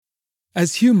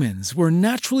As humans, we're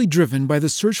naturally driven by the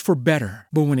search for better.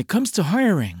 But when it comes to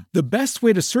hiring, the best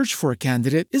way to search for a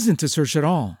candidate isn't to search at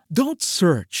all. Don't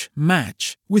search,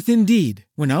 match with Indeed.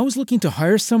 When I was looking to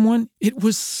hire someone, it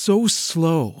was so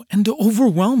slow and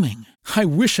overwhelming. I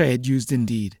wish I had used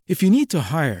Indeed. If you need to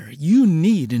hire, you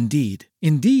need Indeed.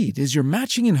 Indeed is your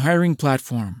matching and hiring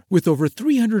platform with over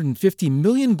 350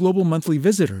 million global monthly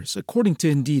visitors, according to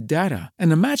Indeed data,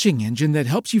 and a matching engine that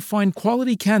helps you find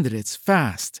quality candidates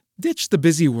fast. Ditch the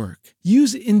busy work.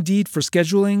 Use Indeed for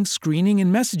scheduling, screening,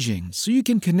 and messaging so you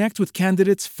can connect with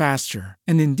candidates faster.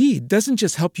 And Indeed doesn't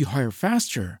just help you hire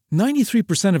faster.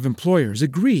 93% of employers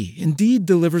agree Indeed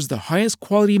delivers the highest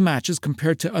quality matches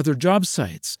compared to other job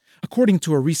sites, according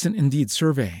to a recent Indeed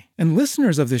survey. And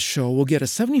listeners of this show will get a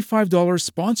 $75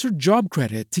 sponsored job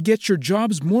credit to get your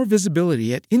jobs more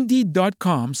visibility at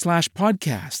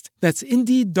Indeed.com/podcast. That's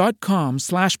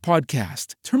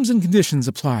Indeed.com/podcast. Terms and conditions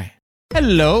apply.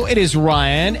 Hello, it is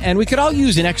Ryan, and we could all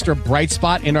use an extra bright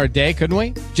spot in our day, couldn't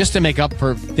we? Just to make up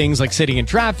for things like sitting in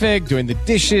traffic, doing the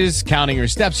dishes, counting your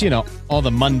steps, all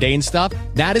the mundane stuff.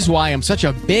 That is why I'm such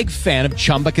a big fan of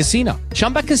Chumba Casino.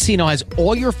 Chumba Casino has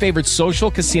all your favorite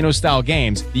social casino-style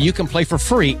games that you can play for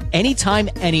free anytime,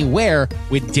 anywhere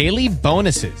with daily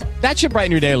bonuses. That should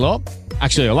brighten your day a little.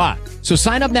 Actually, a lot. So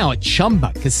sign up now at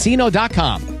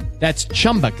ChumbaCasino.com. That's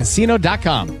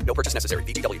ChumbaCasino.com. No purchase necessary.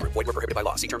 VGW Group. Void where prohibited by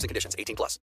law. See terms and conditions.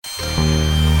 18+.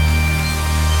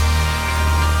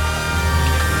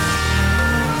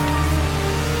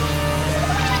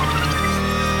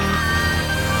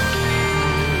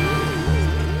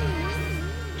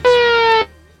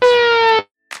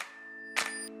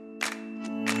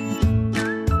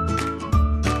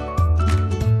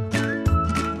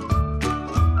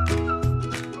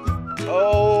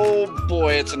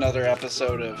 It's another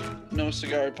episode of No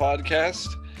Cigar Podcast.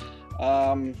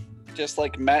 Just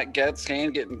like Matt Getz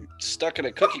getting stuck in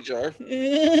a cookie jar.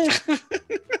 This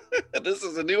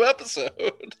is a new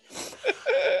episode.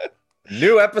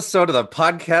 New episode of the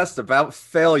podcast about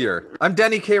failure. I'm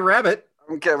Denny K. Rabbit.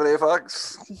 I'm Kevin A.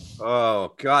 Fox.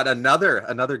 Oh God,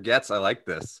 another Getz. I like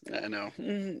this. I know.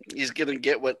 He's gonna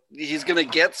get what he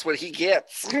gets.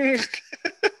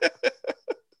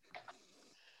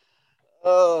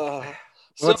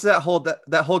 What's that whole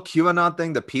QAnon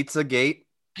thing? The Pizzagate?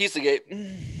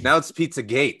 Pizzagate. Now it's Pizza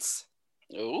Gates.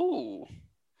 Ooh.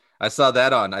 I saw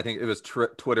that on, I think it was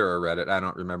Twitter or Reddit. I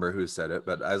don't remember who said it,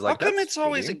 but I was like, how come it's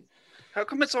always a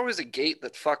gate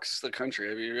that fucks the country?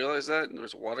 Have you realized that?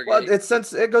 There's Watergate. Well, it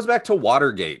goes back to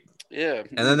Watergate. Yeah.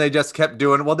 And then they just kept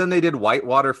doing, then they did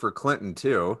Whitewater for Clinton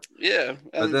too. Yeah. And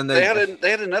but then they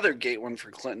had another gate one for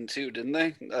Clinton too, didn't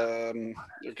they?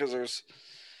 Because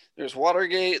there's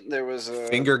Watergate, there was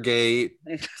Fingergate,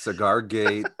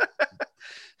 Cigargate,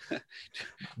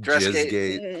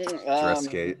 Dressgate,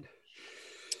 Dressgate.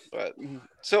 But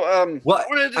so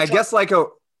I guess like a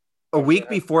week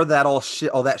before that all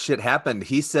that shit happened,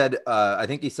 he said, I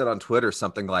think he said on Twitter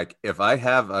something like, if I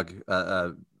have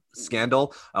a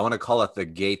scandal, I want to call it the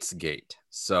Gates Gate.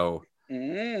 So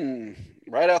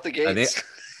right out the gates.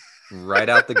 Right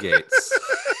out the gates.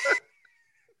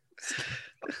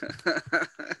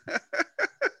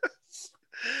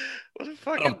 What a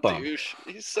fucking douche.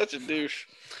 He's such a douche.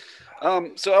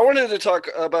 So I wanted to talk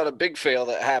about a big fail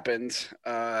that happened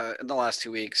in the last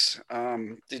 2 weeks.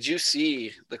 Did you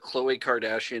see the Khloe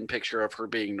Kardashian picture of her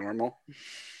being normal?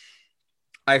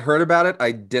 I heard about it.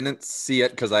 I didn't see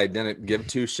it because I didn't give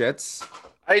two shits.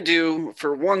 I do,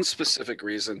 for one specific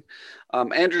reason.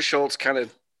 Andrew Schultz kind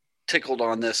of tickled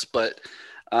on this, but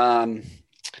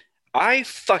I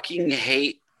fucking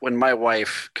hate when my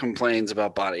wife complains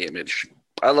about body image.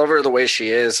 I love her the way she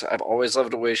is. I've always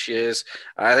loved the way she is.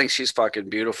 I think she's fucking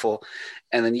beautiful.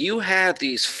 And then you have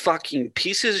these fucking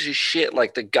pieces of shit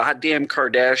like the goddamn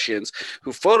Kardashians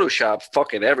who Photoshop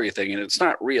fucking everything, and it's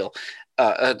not real.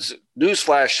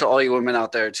 Newsflash to all you women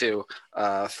out there too.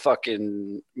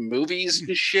 Fucking movies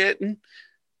and shit.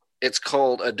 It's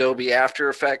called Adobe After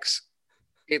Effects.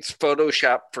 It's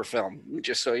Photoshop for film,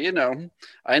 just so you know.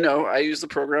 I know, I use the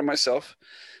program myself.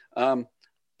 But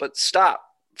stop.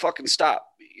 Fucking stop.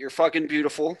 You're fucking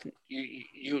beautiful.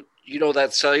 You know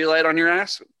that cellulite on your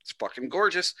ass? It's fucking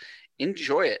gorgeous.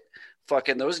 Enjoy it.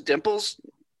 Fucking those dimples,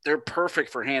 they're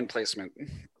perfect for hand placement.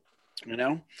 You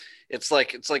know? It's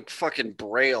like fucking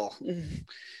braille.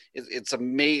 It's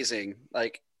amazing.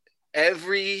 Like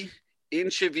every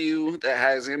inch of you that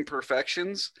has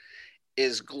imperfections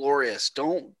is glorious.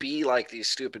 Don't be like these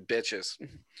stupid bitches.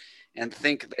 and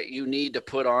think that you need to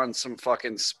put on some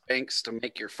fucking Spanx to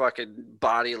make your fucking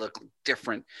body look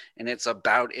different. And it's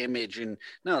about image. And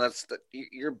no,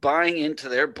 you're buying into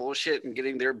their bullshit and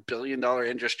getting their billion-dollar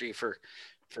industry for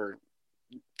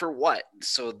what?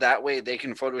 So that way they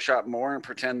can Photoshop more and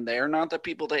pretend they're not the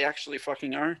people they actually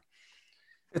fucking are.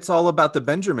 It's all about the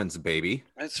Benjamins, baby.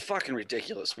 It's fucking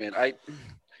ridiculous, man.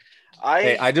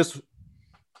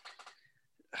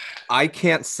 I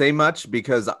can't say much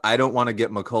because I don't want to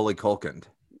get Macaulay Culkin.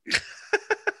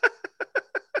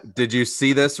 Did you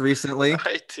see this recently?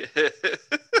 I did.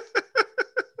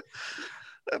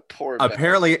 That poor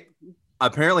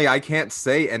Apparently I can't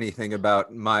say anything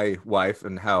about my wife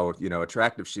and how,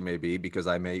 attractive she may be because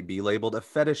I may be labeled a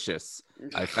fetishist.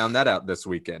 I found that out this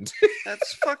weekend.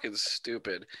 That's fucking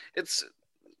stupid. It's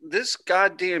this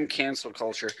goddamn cancel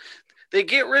culture. They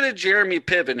get rid of Jeremy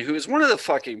Piven, who is one of the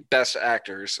fucking best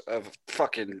actors of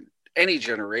fucking any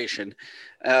generation,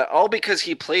 all because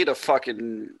he played a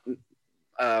fucking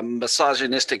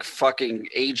misogynistic fucking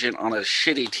agent on a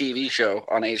shitty TV show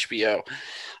on HBO.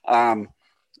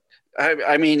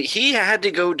 I mean, he had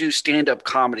to go do stand-up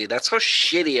comedy. That's how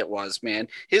shitty it was, man.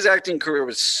 His acting career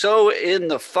was so in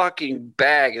the fucking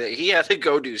bag that he had to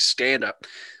go do stand-up.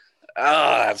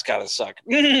 Oh, that's gotta suck.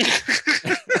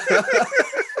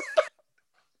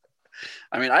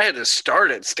 I mean, I had to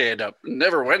start at stand-up.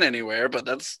 Never went anywhere, but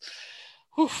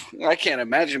I can't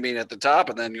imagine being at the top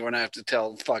and then you're going to have to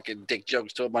tell fucking dick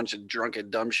jokes to a bunch of drunken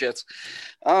dumb shits.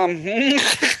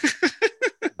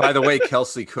 By the way,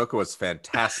 Kelsey Cook was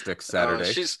fantastic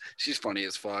Saturday. She's funny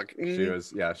as fuck.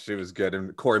 She was good.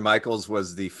 And Corey Michaels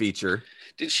was the feature.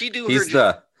 Did she do He's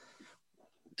the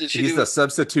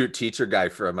substitute teacher guy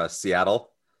from Seattle.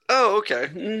 Oh, okay.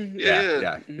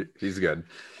 Yeah, he's good.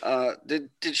 Did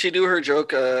she do her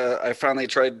joke? I finally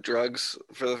tried drugs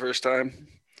for the first time.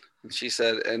 And she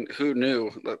said, and who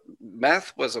knew?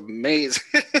 Meth was amazing.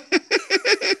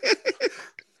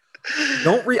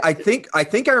 I think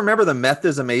I remember the meth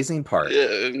is amazing part.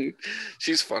 Yeah,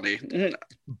 she's funny.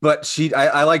 But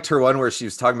I liked her one where she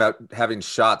was talking about having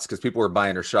shots because people were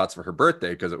buying her shots for her birthday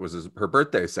because it was her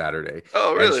birthday Saturday.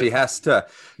 Oh, really? And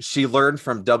she learned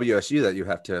from WSU that you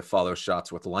have to follow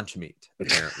shots with lunch meat,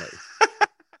 apparently.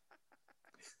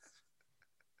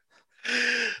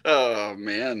 Oh,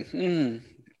 man.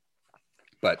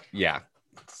 But yeah,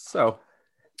 so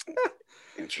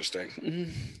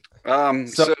interesting.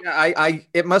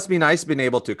 It must be nice being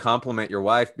able to compliment your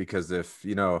wife because if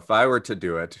I were to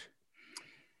do it,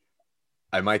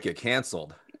 I might get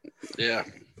canceled. Yeah,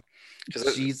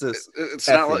 Jesus, it's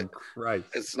not like Christ.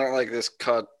 It's not like this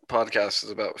podcast is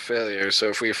about failure. So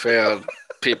if we failed,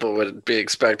 people would be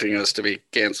expecting us to be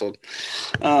canceled.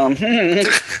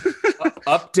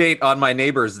 Update on my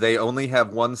neighbors. They only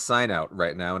have one sign out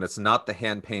right now, and it's not the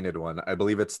hand-painted one. I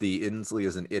believe it's the Inslee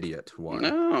is an idiot one.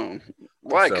 No.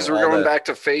 Why? Because we're going back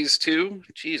to phase 2?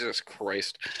 Jesus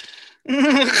Christ.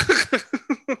 No,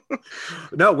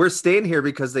 we're staying here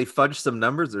because they fudged some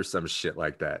numbers or some shit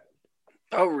like that.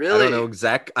 Oh, really? I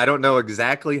don't know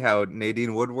exactly how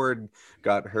Nadine Woodward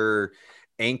got her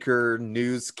anchor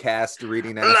newscast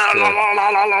reading out.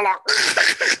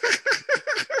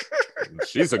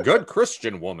 She's a good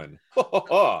Christian woman.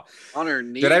 On her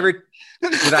knee. Did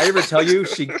I ever tell you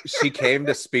she came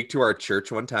to speak to our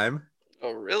church one time?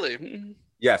 Oh, really?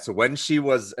 Yes, when she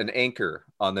was an anchor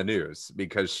on the news,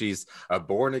 because she's a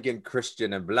born-again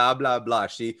Christian and blah, blah, blah.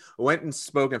 She went and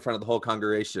spoke in front of the whole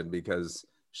congregation because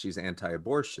she's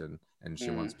anti-abortion and she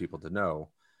wants people to know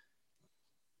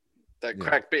that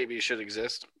crack baby should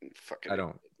exist. I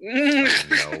don't know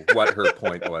what her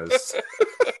point was.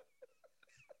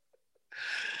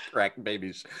 Crack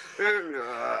babies.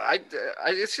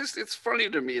 It's funny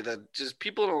to me that just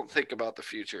people don't think about the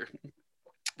future.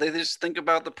 They just think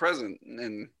about the present,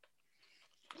 and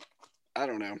I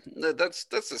don't know. That's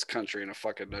this country in a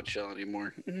fucking nutshell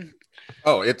anymore.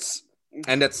 Oh, it's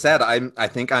sad. I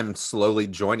think I'm slowly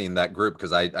joining that group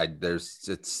because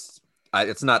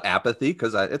it's not apathy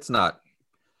because it's not.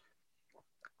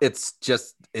 It's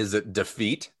just, is it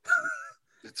defeat?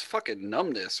 It's fucking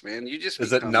numbness, man.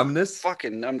 Is it numbness?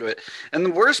 Fucking numb to it. And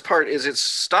the worst part is it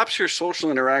stops your social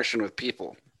interaction with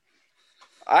people.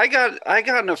 I got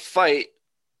in a fight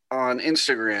on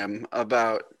Instagram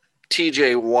about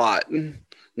TJ Watt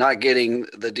not getting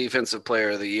the defensive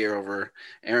player of the year over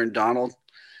Aaron Donald.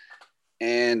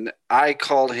 And I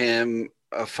called him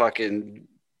a fucking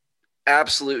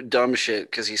absolute dumb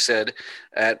shit because he said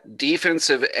at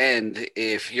defensive end,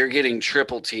 if you're getting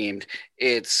triple teamed,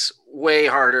 it's way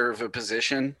harder of a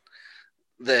position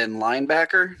than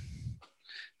linebacker.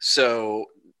 So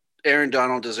Aaron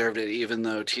Donald deserved it even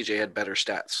though TJ had better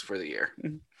stats for the year.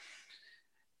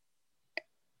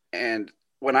 And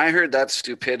when I heard that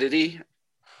stupidity,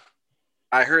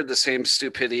 I heard the same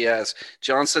stupidity as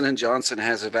Johnson and Johnson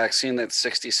has a vaccine that's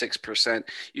 66%.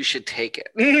 You should take it.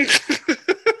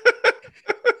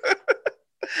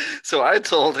 So I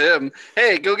told him,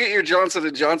 "Hey, go get your Johnson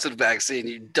and Johnson vaccine,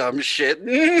 you dumb shit."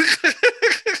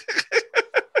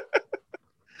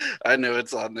 I know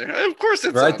it's on there. Of course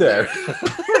it's right on there. Of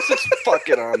course it's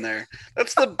fucking on there.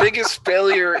 That's the biggest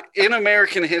failure in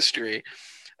American history.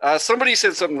 Somebody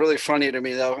said something really funny to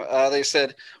me, though. They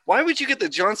said, "Why would you get the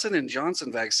Johnson and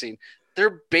Johnson vaccine?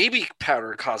 Their baby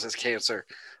powder causes cancer.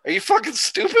 Are you fucking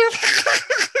stupid?"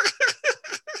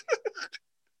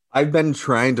 I've been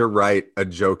trying to write a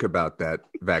joke about that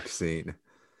vaccine,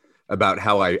 about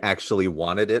how I actually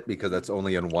wanted it because it's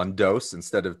only in one dose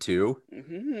instead of two,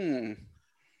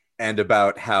 and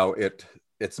about how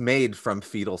it's made from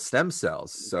fetal stem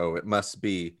cells, so it must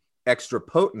be extra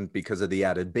potent because of the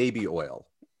added baby oil.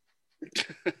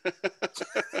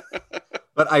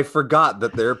 But I forgot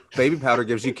that their baby powder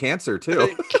gives you cancer too.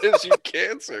 It gives you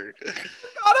cancer.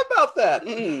 Forgot about that.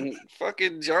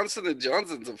 Fucking Johnson and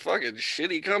Johnson's a fucking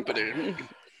shitty company.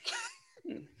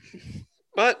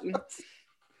 But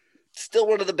still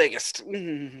one of the biggest.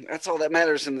 That's all that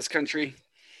matters in this country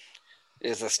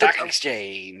is the stock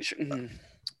exchange.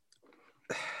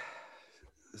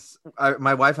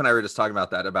 My wife and I were just talking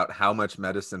about that, about how much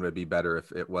medicine would be better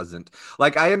if it wasn't.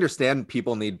 Like, I understand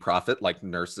people need profit, like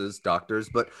nurses, doctors,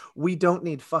 but we don't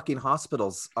need fucking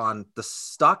hospitals on the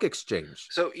stock exchange.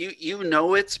 So you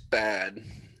know it's bad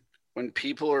when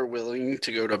people are willing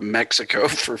to go to Mexico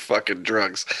for fucking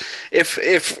drugs.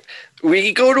 If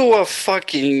we go to a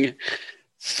fucking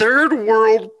third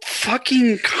world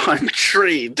fucking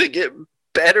country to get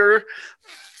better,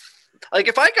 like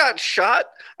if I got shot,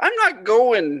 I'm not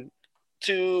going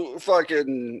to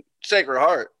fucking Sacred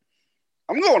Heart.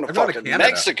 I'm going to fucking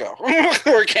Mexico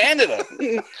or Canada.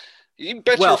 You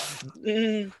bet. Well,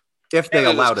 if they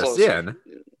allowed us in.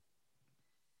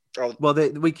 Oh. Well,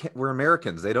 we're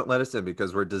Americans. They don't let us in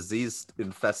because we're disease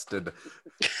infested.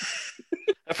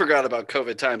 I forgot about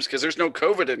COVID times because there's no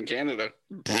COVID in Canada.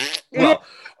 Well,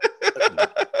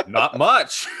 not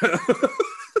much.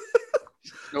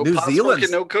 No New Zealand,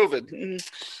 no COVID.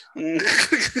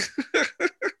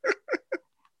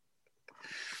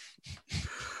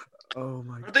 Oh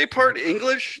my! Are they part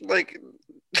English? Like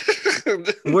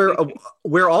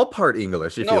we're all part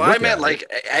English. If no, you look I meant at like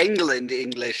it. England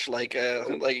English, like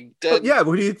dead. Yeah,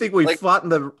 what do you think we fought in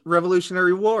the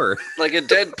Revolutionary War? Like a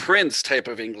dead prince type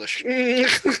of English.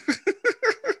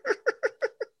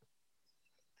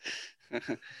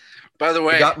 By the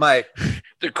way,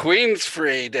 the Queen's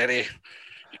free, Daddy.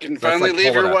 You can finally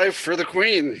leave your wife for the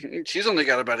Queen. She's only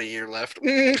got about a year left.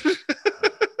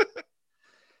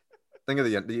 Think of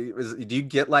do you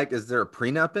get like, is there a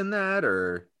prenup in that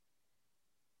or?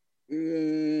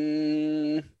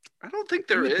 I don't think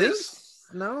there is.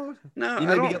 No. You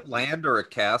maybe get land or a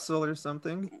castle or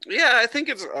something. Yeah, I think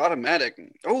it's automatic.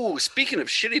 Oh, speaking of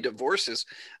shitty divorces,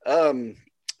 Kanye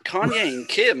and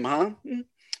Kim, huh?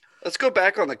 Let's go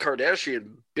back on the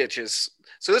Kardashian bitches.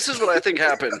 So this is what I think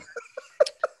happened.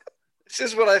 This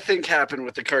is what I think happened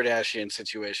with the Kardashian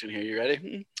situation here. You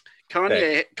ready?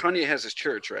 Kanye has his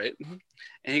church, right?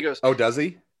 And he goes, "Oh, does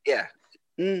he?" Yeah.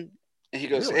 And he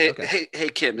goes, really? Hey,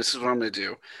 Kim, this is what I'm going to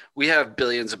do. We have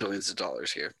billions and billions of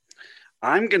dollars here.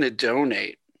 I'm going to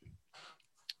donate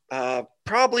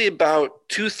probably about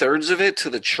 2/3 of it to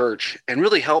the church and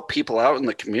really help people out in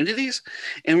the communities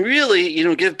and really,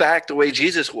 give back the way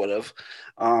Jesus would have,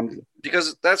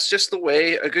 because that's just the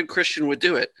way a good Christian would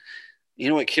do it." You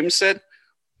know what Kim said?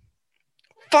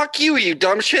 "Fuck you, you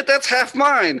dumb shit. That's half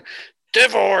mine.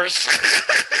 Divorce."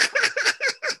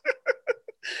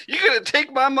 You're going to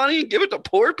take my money and give it to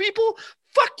poor people?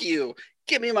 Fuck you.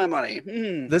 Give me my money.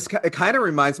 It kind of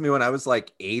reminds me when I was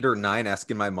like 8 or 9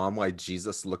 asking my mom why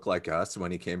Jesus looked like us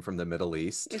when he came from the Middle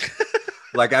East.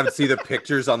 Like I would see the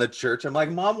pictures on the church. I'm like,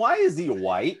 "Mom, why is he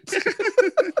white?"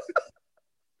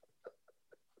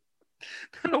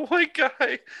 Not a white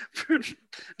guy.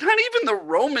 Not even the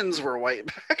Romans were white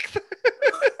back then.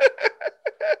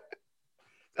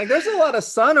 Like there's a lot of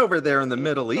sun over there in the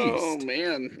Middle East. Oh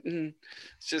man.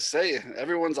 Let's just say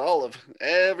everyone's olive.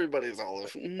 Everybody's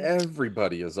olive.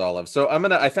 Everybody is olive. So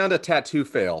I found a tattoo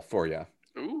fail for you.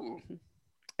 Ooh.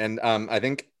 And I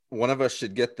think one of us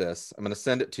should get this. I'm going to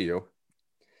send it to you.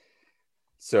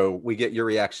 So we get your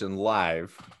reaction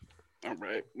live. All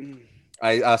right.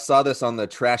 I saw this on the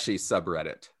Trashy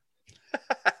subreddit.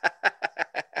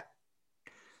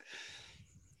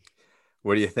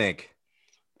 What do you think?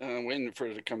 I'm waiting for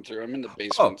it to come through. I'm in the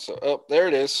basement. Oh, there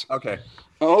it is. Okay.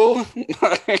 Oh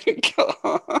my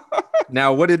God.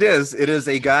 Now, what it is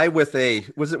a guy with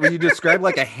was it when you describe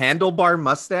like a handlebar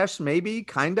mustache, maybe,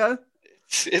 kinda,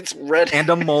 It's red and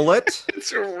a mullet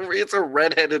It's a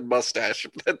redheaded mustache.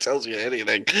 If that tells you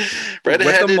anything. with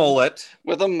a mullet,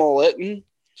 with a mullet.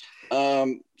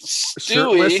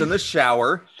 shirtless in the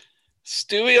shower.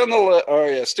 Stewie on the left. Oh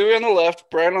yeah, Stewie on the left,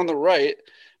 Brian on the right,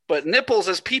 but nipples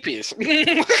as peepees.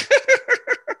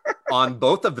 On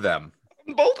both of them.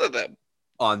 Both of them.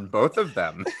 On both of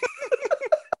them.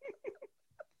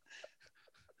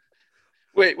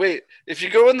 Wait. If you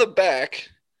go in the back,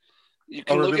 you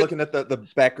can looking at the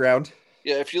background.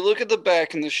 Yeah, if you look at the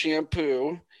back in the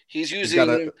shampoo, he's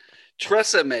using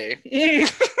Tresemme.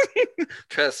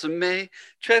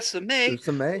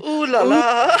 Tresemme. Ooh la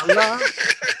la.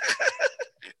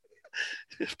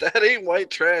 If that ain't white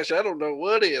trash, I don't know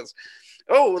what is.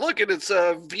 Oh, look, it's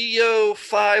a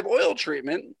VO5 oil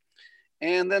treatment.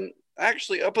 And then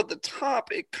actually up at the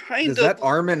top, it is that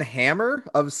Arm & Hammer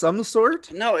of some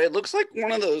sort? No, it looks like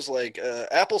one of those like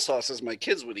applesauces my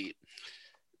kids would eat.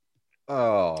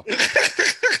 Oh.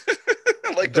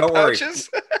 Like don't the pouches?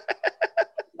 Worry.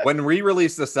 When we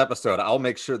release this episode, I'll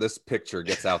make sure this picture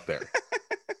gets out there.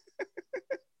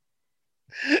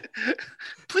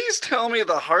 Please tell me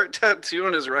the heart tattoo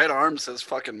on his right arm says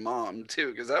fucking mom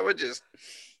too, because that would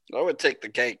take the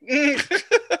cake.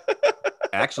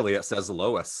 Actually, it says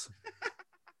Lois.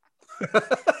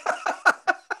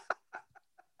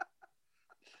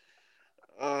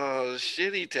 Oh,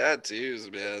 shitty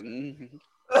tattoos, man.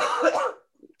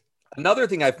 Another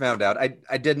thing I found out,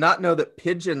 I did not know that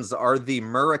pigeons are the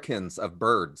Americans of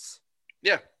birds.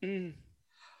 Yeah.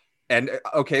 And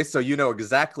okay, so you know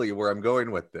exactly where I'm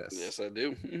going with this. Yes, I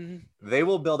do. They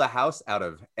will build a house out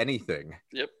of anything.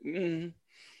 Yep.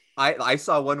 I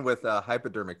saw one with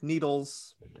hypodermic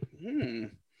needles.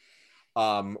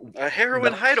 A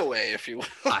heroin hideaway, if you will.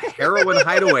 A heroin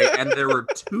hideaway, and there were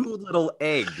 2 little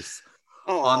eggs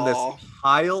on this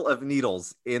pile of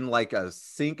needles in like a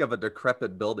sink of a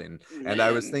decrepit building. Man. And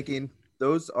I was thinking,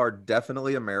 those are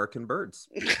definitely American birds.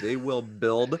 They will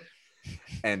build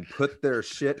and put their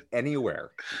shit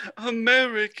anywhere.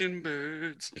 American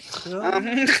birds.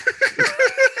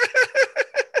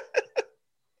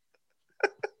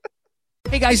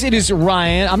 Hey guys, it is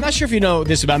Ryan. I'm not sure if you know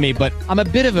this about me, but I'm a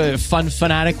bit of a fun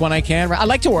fanatic when I can. I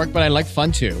like to work, but I like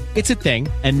fun too. It's a thing.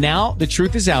 And now the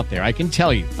truth is out there. I can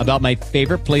tell you about my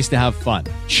favorite place to have fun.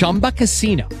 Chumba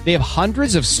Casino. They have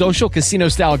hundreds of social casino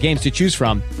style games to choose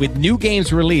from with new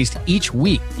games released each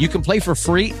week. You can play for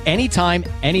free anytime,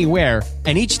 anywhere.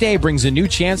 And each day brings a new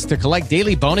chance to collect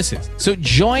daily bonuses. So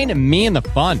join me in the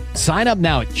fun. Sign up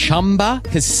now at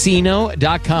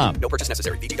ChumbaCasino.com. No purchase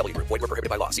necessary. VGW. Void where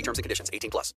prohibited by law. See terms and conditions.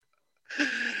 18+.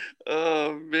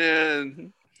 Oh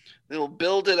man, they'll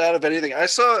build it out of anything. I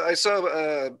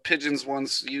saw pigeons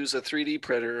once use a 3D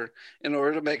printer in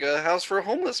order to make a house for a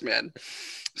homeless man.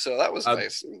 So that was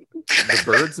nice. The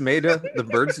birds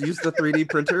used the 3D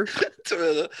printer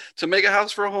to make a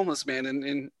house for a homeless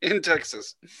man in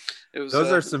Texas.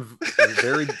 Those are some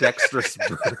very dexterous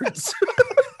birds.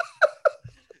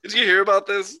 Did you hear about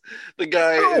this? The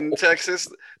guy in Texas,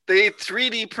 they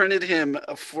 3D printed him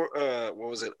a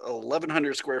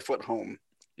 1,100 square foot home.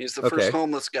 He's the first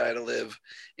homeless guy to live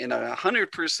in a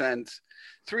 100%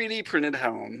 3D printed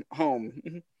home.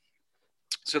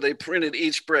 So they printed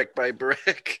each brick by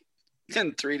brick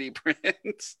in 3D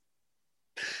prints.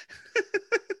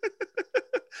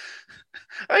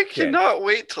 I cannot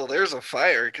wait till there's a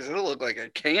fire because it'll look like a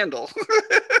candle.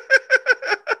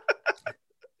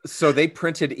 So they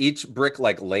printed each brick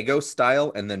like Lego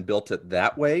style and then built it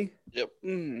that way? Yep.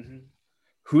 Mm-hmm.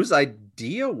 Whose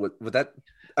idea would that?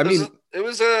 It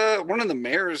was one of the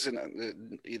mayors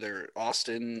in either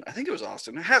Austin. I think it was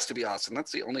Austin. It has to be Austin.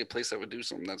 That's the only place that would do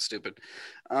something that stupid.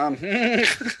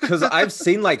 Because I've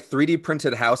seen like 3D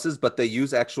printed houses, but they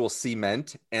use actual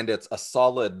cement and it's a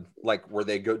solid, like where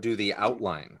they go do the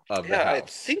outline of the house. I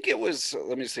think it was.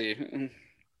 Let me see.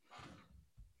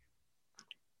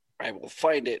 I will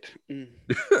find it.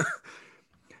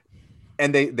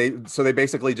 And they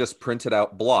basically just printed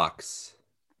out blocks.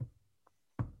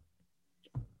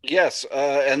 Yes,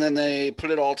 and then they put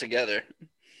it all together.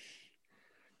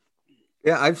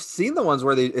 Yeah, I've seen the ones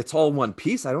where it's all one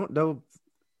piece. I don't know.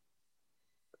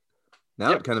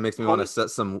 Now it kind of makes me want to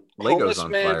set some Legos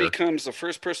on fire. Homeless man becomes the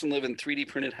first person to live in 3D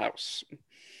printed house.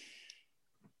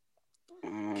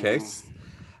 Okay.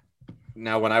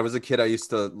 Now, when I was a kid, I used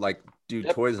to like do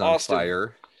toys on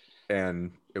fire,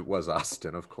 and it was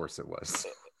Austin. Of course, it was.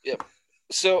 Yep.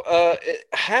 So it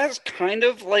has kind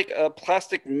of like a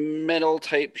plastic metal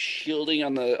type shielding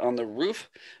on the roof,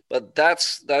 but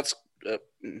that's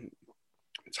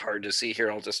It's hard to see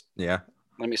here. I'll just Yeah.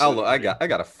 let me see. Oh, I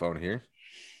got a phone here.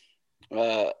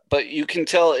 But you can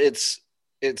tell it's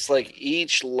like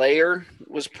each layer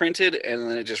was printed and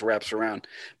then it just wraps around.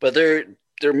 But they're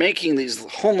making these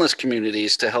homeless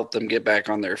communities to help them get back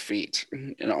on their feet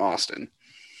in Austin.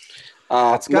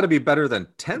 It's got to be better than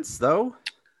tents, though.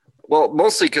 Well,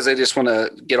 mostly because they just want to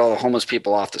get all the homeless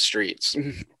people off the streets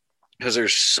because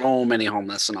there's so many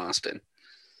homeless in Austin.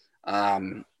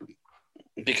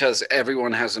 Because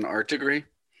everyone has an art degree.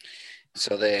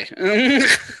 So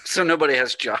so nobody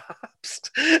has jobs.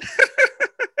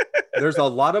 There's a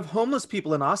lot of homeless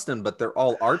people in Austin, but they're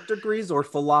all art degrees or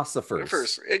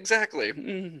philosophers.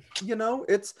 Exactly. You know,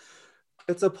 it's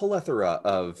a plethora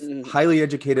of highly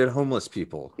educated homeless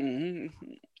people.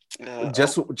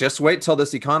 Just wait till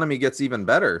this economy gets even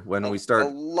better when we start. A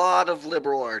lot of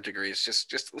liberal art degrees.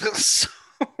 Just so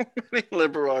many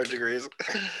liberal art degrees.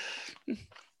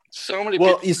 So many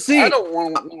people. You see, I don't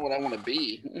know what I want to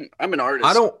be. I'm an artist.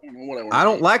 I don't know what I want. I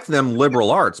don't like them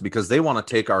liberal arts because they want to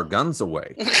take our guns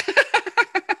away.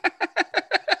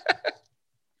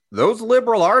 Those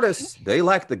liberal artists, they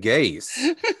like the gays.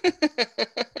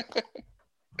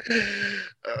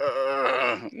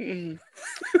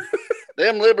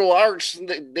 Them liberal arts,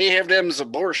 they have them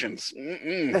abortions.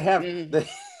 They have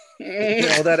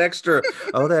that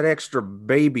extra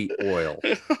baby oil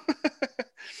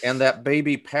and that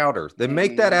baby powder. They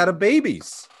make that out of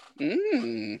babies.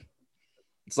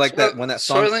 It's like that when that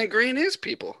song Soylent Green is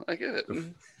people. I get it.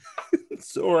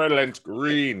 Soylent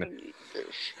Green.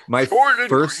 My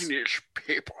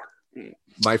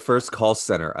first call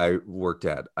center I worked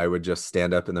at, I would just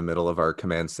stand up in the middle of our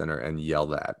command center and yell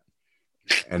that.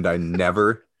 And I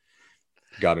never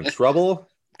got in trouble.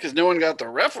 Because no one got the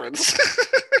reference.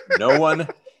 No one.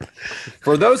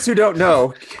 For those who don't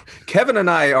know, Kevin and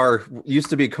I used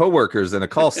to be coworkers in a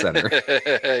call center.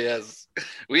 Yes.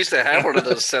 We used to have one of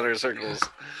those center circles.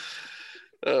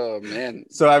 Oh, man.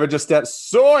 So I would just stand,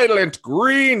 Soylent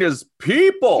Green is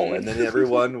people. And then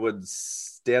everyone would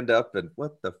stand up and,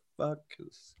 what the fuck?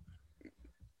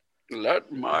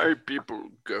 Let my people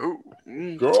go.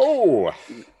 Go.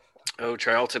 Oh,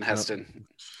 Charlton Heston.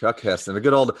 Chuck Heston, a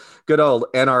good old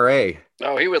NRA.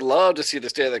 Oh, he would love to see the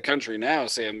state of the country now,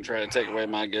 see him trying to take away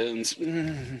my guns.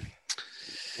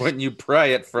 When you pry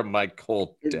it from my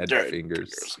cold dead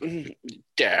fingers.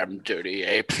 Damn dirty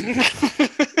ape.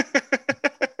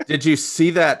 Did you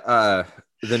see that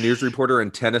the news reporter in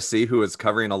Tennessee who was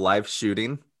covering a live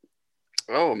shooting?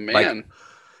 Oh, man.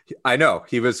 I know.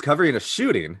 He was covering a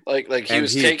shooting. Like he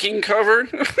was taking cover?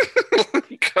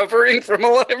 Covering from a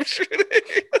live shooting?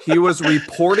 He was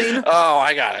reporting Oh,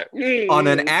 I got it. On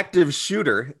an active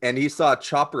shooter, and he saw a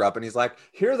chopper up, and he's like,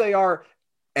 here they are.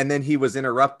 And then he was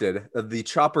interrupted. The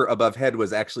chopper above head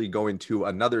was actually going to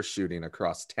another shooting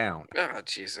across town. Oh,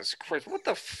 Jesus Christ. What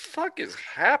the fuck is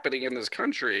happening in this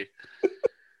country?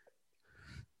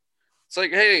 It's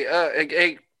like,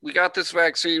 hey, we got this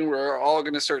vaccine. We're all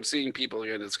going to start seeing people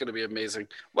again. It's going to be amazing.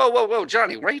 Whoa,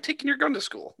 Johnny, why are you taking your gun to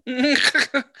school?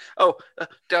 Oh,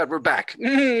 Dad, we're back.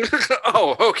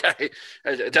 Oh, okay.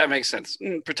 That makes sense.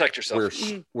 Protect yourself.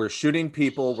 We're shooting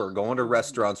people. We're going to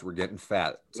restaurants. We're getting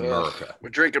fat. It's America. We're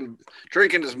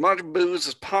drinking as much booze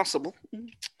as possible.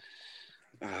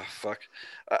 Oh, fuck.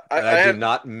 I did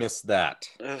not miss that.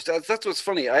 That's what's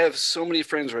funny. I have so many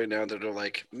friends right now that are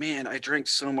like, man, I drank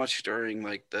so much during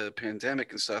like the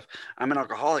pandemic and stuff. I'm an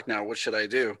alcoholic now. What should I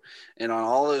do? And on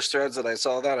all those threads that I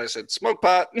saw that, I said, smoke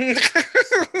pot.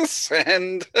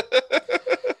 Send.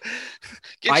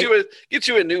 Get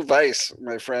you a new vice,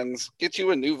 my friends. Get you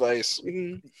a new vice.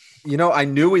 You know, I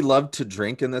knew we loved to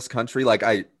drink in this country. Like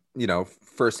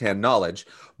firsthand knowledge,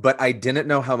 but I didn't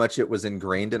know how much it was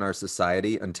ingrained in our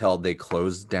society until they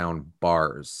closed down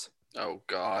bars. Oh,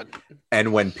 God.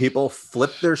 And when people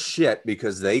flipped their shit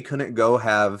because they couldn't go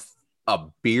have a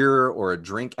beer or a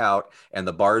drink out and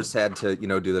the bars had to,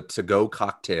 do the to-go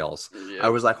cocktails, I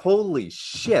was like, holy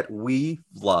shit, we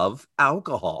love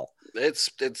alcohol. It's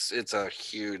a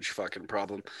huge fucking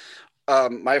problem.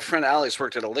 My friend Alex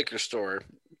worked at a liquor store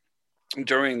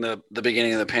during the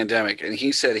beginning of the pandemic, and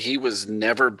he said he was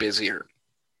never busier.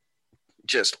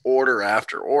 Just order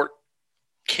after order,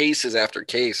 cases after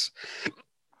case,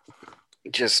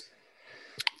 just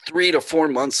 3 to 4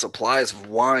 months supplies of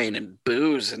wine and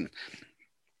booze, and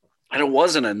it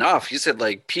wasn't enough. He said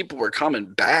like people were coming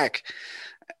back,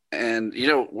 and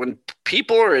when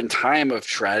people are in time of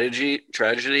tragedy,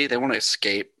 they want to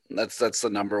escape. That's the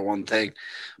number one thing.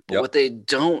 But What they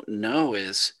don't know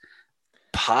is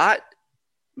pot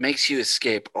makes you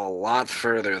escape a lot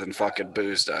further than fucking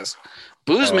booze does.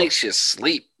 Booze makes you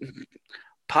sleep.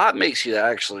 Pot makes you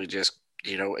actually just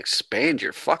expand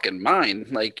your fucking mind.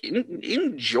 Like,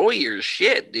 enjoy your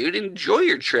shit, dude. Enjoy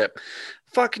your trip.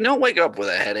 Fucking don't wake up with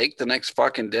a headache the next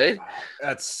fucking day.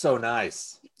 That's so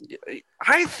nice.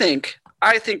 I think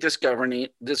this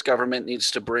government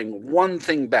needs to bring one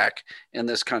thing back in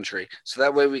this country, so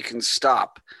that way we can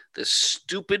stop this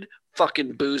stupid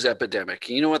fucking booze epidemic.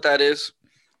 You know what that is?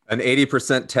 An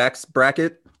 80% tax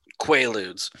bracket?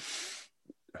 Quaaludes.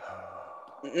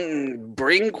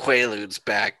 Bring Quaaludes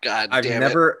back. God damn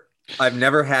it. I've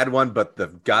never had one, but the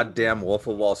goddamn Wolf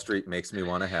of Wall Street makes me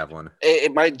want to have one.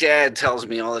 My dad tells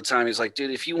me all the time, he's like,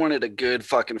 dude, if you wanted a good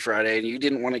fucking Friday and you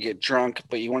didn't want to get drunk,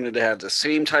 but you wanted to have the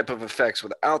same type of effects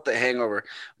without the hangover,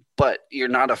 but you're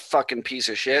not a fucking piece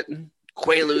of shit,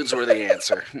 Quaaludes were the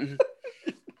answer.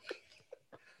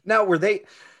 Now,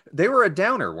 they were a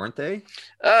downer, weren't they?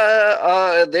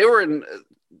 I don't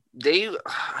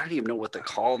even know what to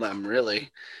call them, really.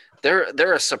 They're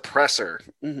a suppressor.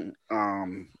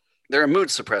 They're a mood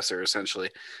suppressor, essentially.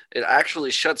 It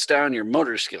actually shuts down your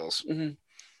motor skills.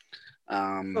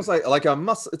 It's like a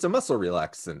muscle. It's a muscle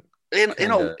relaxant.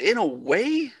 In a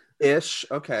way. Ish.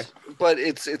 Okay. But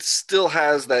it still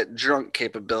has that drunk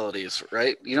capabilities,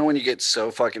 right? You know, when you get so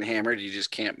fucking hammered, you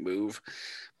just can't move,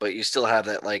 but you still have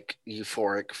that like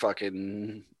euphoric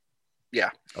fucking.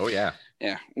 Yeah. Oh yeah.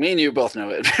 Yeah. Me and you both know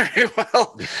it very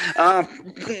well.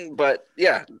 But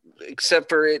yeah, except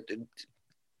for it.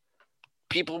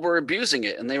 People were abusing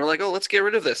it and they were like, oh, let's get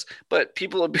rid of this. But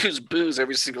people abuse booze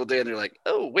every single day and they're like,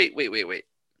 oh, wait.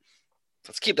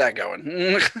 Let's keep that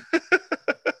going.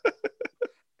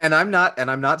 And I'm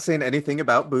not saying anything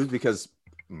about booze because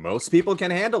most people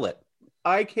can handle it.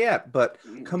 I can't, but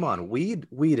come on, weed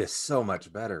is so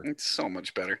much better. It's so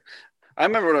much better. I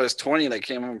remember when I was 20 and I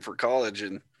came home for college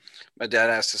and my dad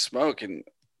asked to smoke and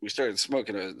we started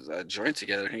smoking a joint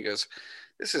together and he goes,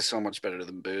 this is so much better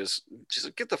than booze.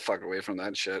 Just get the fuck away from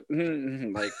that shit.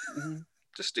 Like,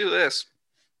 just do this.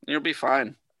 And you'll be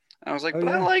fine. I was like,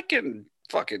 I like getting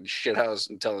fucking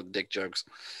shithoused and telling dick jokes.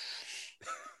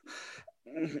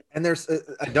 And there's,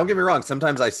 don't get me wrong.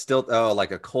 Sometimes I still,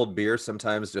 like a cold beer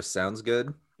sometimes just sounds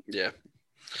good. Yeah.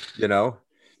 You know?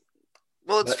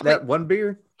 Well, it's that one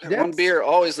beer. One beer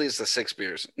always leads to 6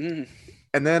 beers. And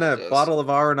then a bottle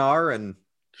of R&R and,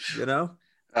 you know?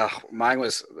 Mine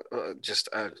was just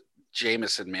a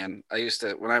Jameson, man. I used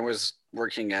to, when I was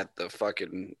working at the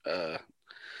fucking,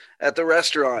 at the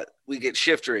restaurant, we get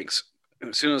shift drinks.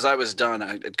 As soon as I was done,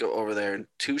 I'd go over there and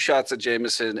 2 shots of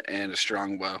Jameson and a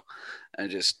Strongbow.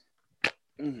 And just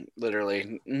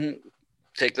literally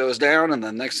take those down. And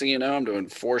then next thing you know, I'm doing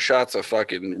 4 shots of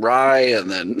fucking rye. And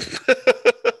then,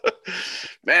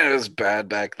 man, it was bad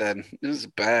back then. It was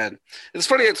bad. It's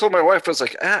funny. I told my wife, I was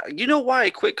like, you know why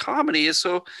I quit comedy is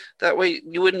so that way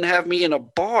you wouldn't have me in a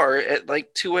bar at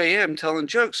like 2 a.m. telling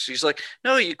jokes. She's like,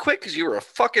 no, you quit because you were a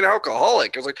fucking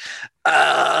alcoholic. I was like,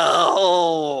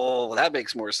 oh, that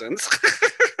makes more sense.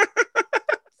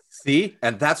 See?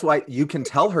 And that's why you can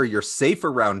tell her you're safe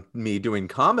around me doing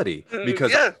comedy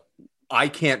because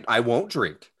I won't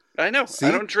drink. I know. See?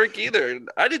 I don't drink either.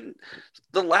 I think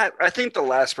the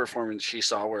last performance she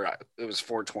saw where it was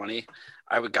 420,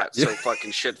 I got so fucking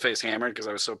shit-faced hammered because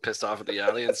I was so pissed off at the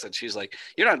audience that she's like,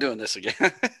 you're not doing this again.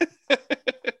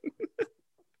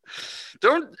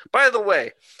 By the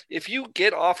way, if you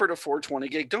get offered a 420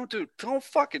 gig, don't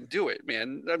fucking do it,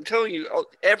 man. I'm telling you,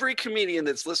 every comedian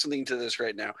that's listening to this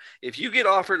right now, if you get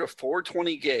offered a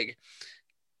 420 gig,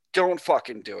 don't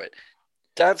fucking do it.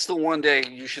 That's the one day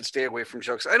you should stay away from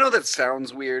jokes. I know that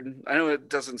sounds weird. I know it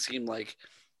doesn't seem like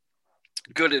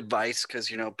good advice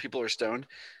because, people are stoned.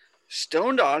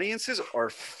 Stoned audiences are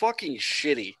fucking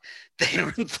shitty. They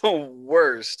are the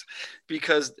worst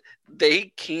because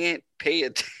they can't pay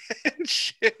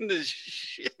attention to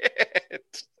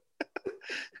shit.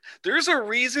 There's a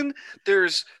reason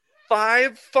there's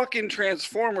 5 fucking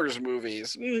Transformers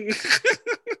movies.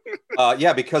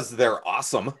 Yeah, because they're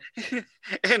awesome.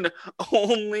 And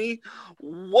only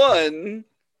one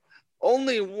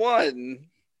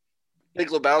Big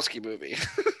Lebowski movie.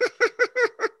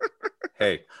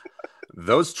 Hey,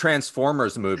 those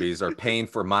Transformers movies are paying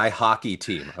for my hockey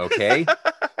team, okay?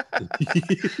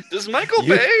 Does Michael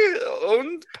Bay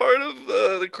own part of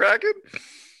the Kraken?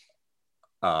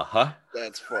 Uh-huh.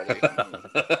 That's funny.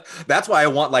 That's why I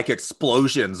want like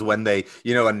explosions when they,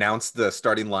 announce the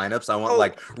starting lineups. I want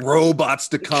like robots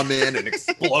to come in and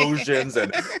explosions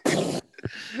and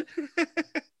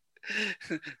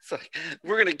it's like,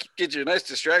 we're gonna get you a nice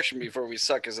distraction before we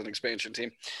suck as an expansion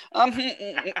team.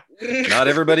 Not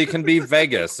everybody can be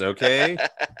Vegas, okay?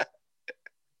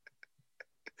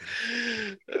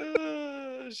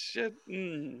 Oh shit.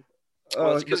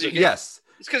 Yes.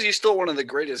 It's because you're still one of the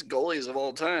greatest goalies of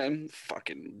all time.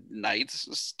 Fucking Knights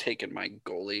just taking my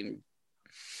goalie. And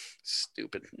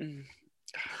stupid.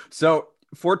 So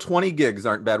 420 gigs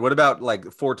aren't bad. What about like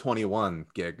 421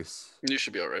 gigs? You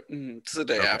should be all right. It's the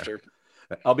day after.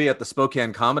 I'll be at the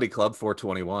Spokane Comedy Club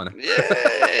 421.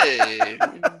 Yay!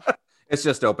 It's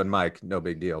just open mic, no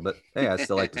big deal. But hey, I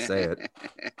still like to say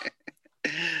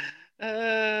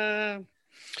it.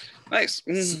 Nice.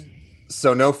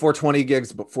 So no 420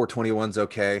 gigs, but 421's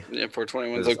okay. Yeah,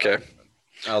 421's okay.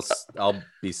 I'll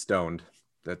be stoned.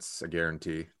 That's a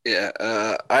guarantee. Yeah,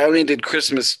 I only did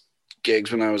Christmas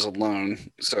gigs when I was alone.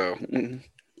 So when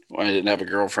I didn't have a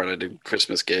girlfriend, I did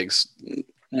Christmas gigs.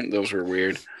 Those were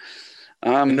weird.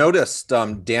 I noticed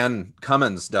Dan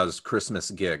Cummins does Christmas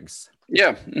gigs.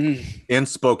 Yeah. In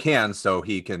Spokane, so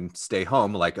he can stay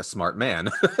home like a smart man.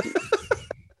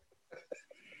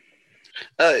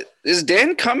 Is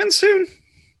Dan coming soon?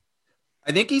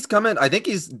 I think he's coming. I think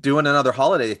he's doing another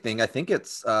holiday thing. I think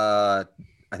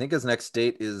his next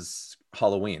date is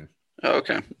Halloween. Oh,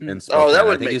 okay. That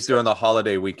would make he's doing the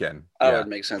holiday weekend. That would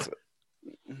make sense.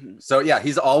 So yeah,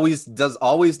 he's always does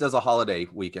a holiday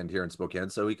weekend here in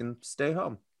Spokane, so he can stay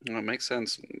home. That makes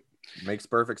sense. Makes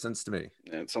perfect sense to me.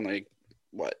 It's only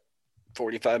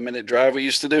 45-minute drive we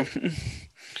used to do.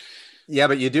 Yeah,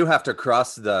 but you do have to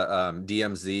cross the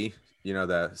DMZ,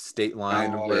 the state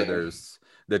line where there's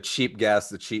the cheap gas,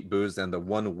 the cheap booze, and the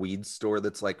one weed store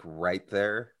that's like right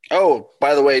there. Oh,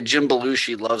 by the way, Jim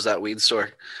Belushi loves that weed store.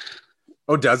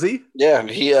 Oh, does he? Yeah,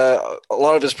 he a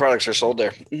lot of his products are sold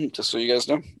there. Just so you guys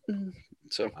know.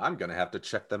 So I'm gonna have to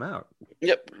check them out.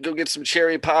 Yep, go get some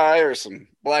cherry pie or some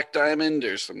Black Diamond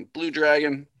or some Blue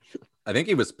Dragon. I think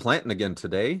he was planting again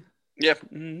today. Yep.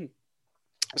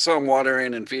 So I'm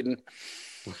watering and feeding.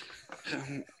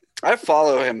 I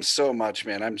follow him so much,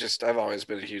 man. I've always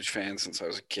been a huge fan since I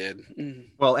was a kid.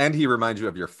 Well, and he reminds you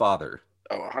of your father.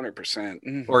 Oh,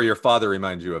 100%. Or your father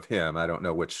reminds you of him. I don't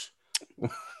know which.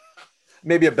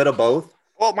 Maybe a bit of both.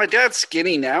 Well, my dad's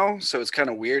skinny now, so it's kind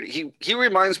of weird. He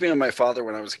reminds me of my father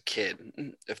when I was a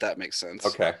kid, if that makes sense.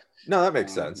 Okay. No, that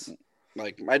makes sense.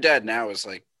 Like my dad now is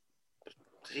like,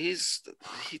 he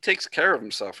takes care of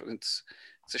himself, and it's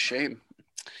a shame.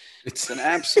 It's an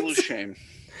absolute shame.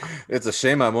 It's a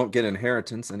shame I won't get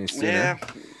inheritance any sooner. Yeah.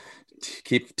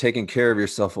 Keep taking care of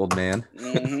yourself, old man.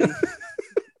 Mm-hmm.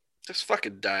 Just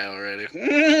fucking die already.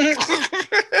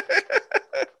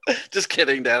 Just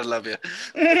kidding, Dad. I love you.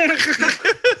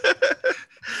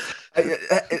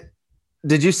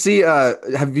 Did you see?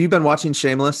 Have you been watching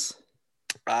Shameless?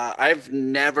 I've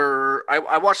never.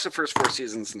 I watched the first 4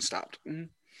 seasons and stopped.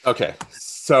 Okay,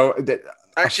 so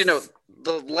actually, no.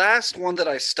 The last one that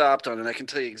I stopped on, and I can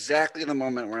tell you exactly the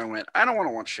moment where I went, I don't want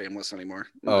to watch Shameless anymore.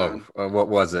 What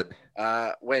was it?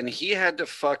 When he had to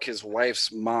fuck his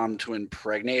wife's mom to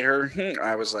impregnate her,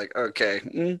 I was like,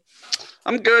 okay,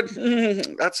 I'm good.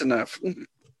 That's enough.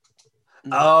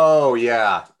 Oh,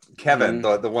 yeah. Kevin,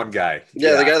 the one guy.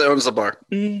 Yeah, the guy that owns the bar.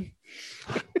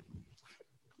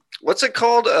 What's it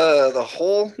called? The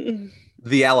Hole?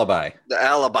 The Alibi. The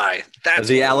Alibi. That's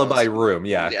the Alibi room.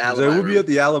 Yeah. We'll be at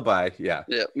the Alibi. Yeah.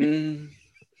 Yeah.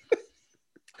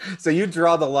 So you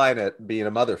draw the line at being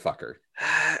a motherfucker.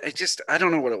 I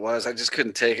don't know what it was. I just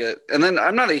couldn't take it. And then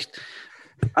I'm not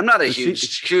a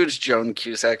huge Joan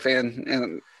Cusack fan.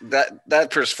 And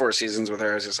that first 4 seasons with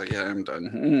her, I was just like, yeah, I'm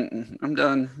done. I'm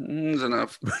done. It's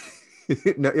enough.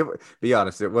 No, be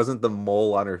honest. It wasn't the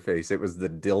mole on her face. It was the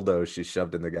dildo she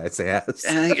shoved in the guy's ass.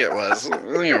 I think it was.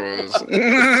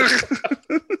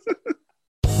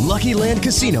 Lucky Land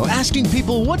Casino, asking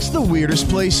people, what's the weirdest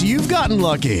place you've gotten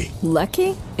lucky?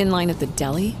 Lucky? In line at the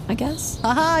deli, I guess?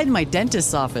 Aha, in my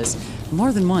dentist's office.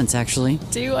 More than once, actually.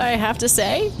 Do I have to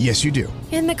say? Yes, you do.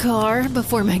 In the car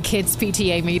before my kids'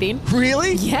 PTA meeting.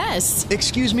 Really? Yes.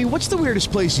 Excuse me, what's the weirdest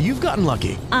place you've gotten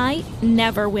lucky? I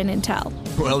never win and tell.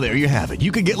 Well, there you have it.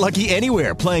 You can get lucky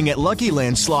anywhere, playing at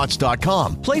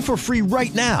LuckyLandSlots.com. Play for free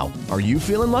right now. Are you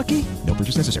feeling lucky? No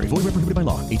purchase necessary. Void where prohibited by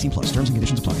law. 18+. Terms and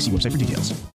conditions apply. See website for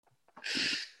details.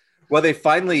 Well, they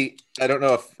finally, I don't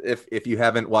know if you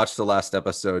haven't watched the last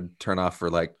episode, turn off for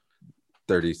like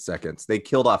 30 seconds. They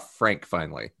killed off Frank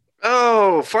finally.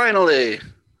 Oh, finally.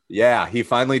 Yeah, he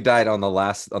finally died on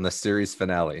the series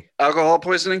finale. Alcohol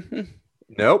poisoning?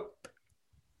 Nope.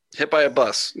 Hit by a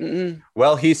bus. Mm-hmm.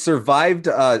 Well, he survived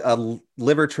a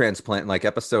liver transplant in like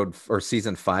episode or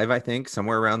season 5, I think,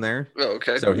 somewhere around there. Oh,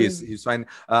 okay. So he's fine.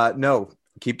 No,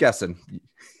 keep guessing.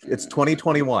 It's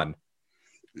 2021.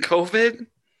 COVID?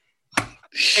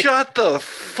 Shut the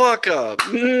fuck up.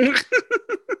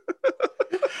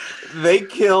 They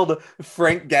killed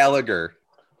Frank Gallagher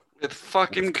with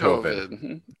fucking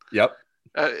COVID. Yep.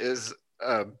 That is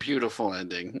A beautiful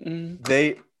ending.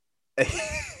 They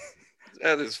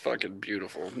That is fucking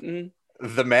beautiful.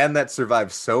 the man that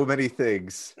survived so many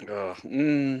things Oh,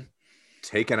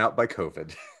 taken out by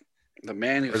COVID. the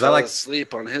man who Or is that fell like-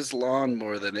 asleep on his lawn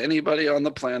more than anybody on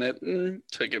the planet,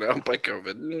 taken out by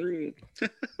COVID.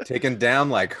 Taken down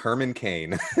like Herman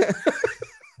Cain.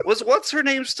 What's her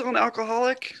name still an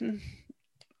alcoholic? Which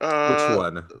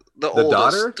one? The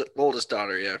oldest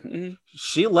daughter, yeah.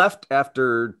 She left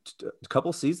after a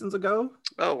couple seasons ago.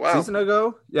 Oh wow. Season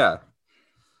ago? Yeah.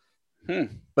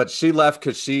 But she left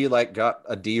because she like got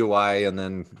a DUI and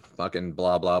then fucking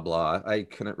blah blah blah. I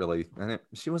couldn't really.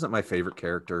 She wasn't my favorite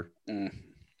character.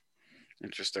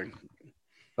 Interesting.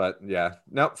 But yeah,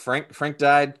 nope. Frank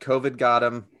died. COVID got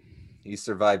him. He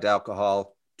survived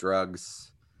alcohol,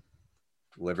 drugs,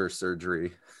 liver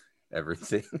surgery,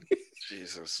 everything.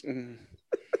 Jesus. And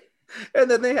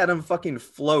then they had him fucking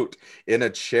float in a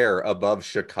chair above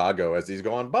Chicago as he's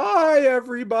going, "Bye,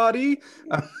 everybody."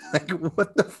 I'm like,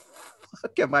 what the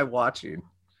fuck am I watching?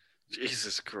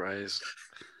 Jesus Christ.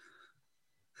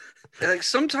 Like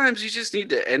sometimes you just need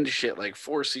to end shit like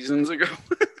 4 seasons ago.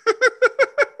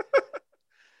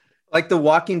 Like The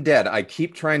Walking Dead, I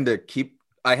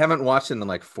haven't watched it in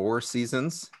like 4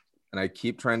 seasons, and I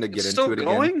keep trying to get into it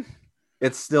again.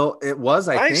 It was,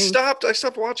 I think. I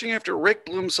stopped watching after Rick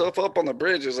blew himself up on the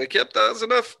bridge. I was like, yep, that was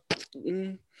enough.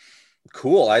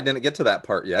 Cool. I didn't get to that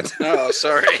part yet. Oh,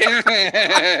 sorry.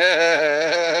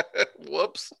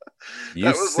 Whoops.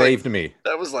 You saved me.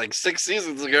 That was like 6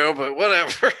 seasons ago, but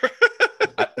whatever.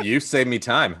 You saved me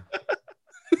time.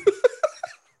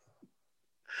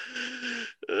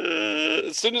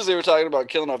 As soon as they were talking about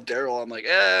killing off Daryl, I'm like,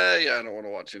 yeah, I don't want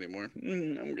to watch anymore.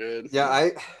 I'm good. Yeah,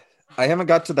 I haven't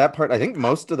got to that part. I think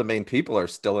most of the main people are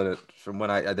still in it from when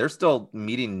they're still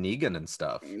meeting Negan and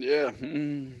stuff. Yeah.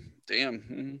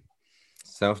 Damn.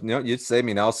 So, you save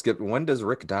me. Now I'll skip. When does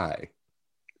Rick die?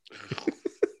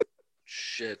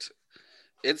 Shit.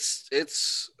 Is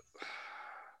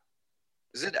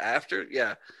it after?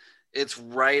 Yeah. It's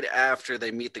right after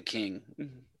they meet the king.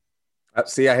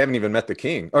 See, I haven't even met the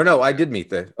king. Oh, no, I did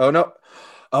meet oh, no.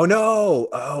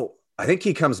 Oh, I think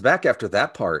he comes back after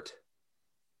that part.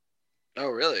 Oh,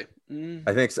 really?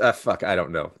 I think so. Fuck, I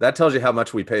don't know. That tells you how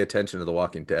much we pay attention to The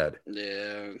Walking Dead.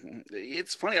 Yeah.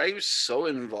 It's funny. I was so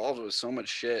involved with so much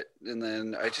shit, and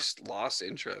then I just lost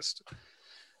interest.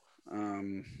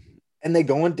 And they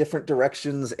go in different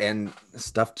directions, and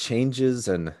stuff changes,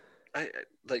 and I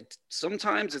like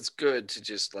sometimes it's good to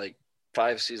just like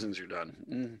 5 seasons you're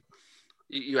done.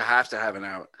 You have to have an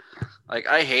out. Like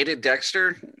I hated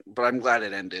Dexter, but I'm glad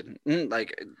it ended.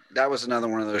 Like that was another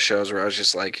one of those shows where I was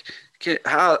just like,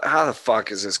 how the fuck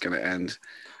is this going to end?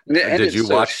 Did you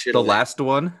watch the last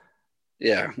one?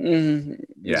 Yeah.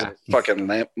 Yeah.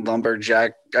 Fucking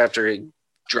lumberjack after he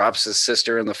drops his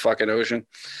sister in the fucking ocean.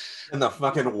 And the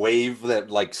fucking wave that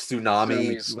like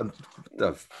tsunami.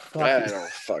 The fuck? I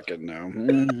don't fucking know.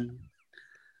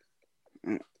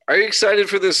 Are you excited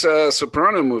for this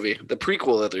Soprano movie, the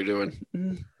prequel that they're doing?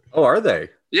 Oh, are they?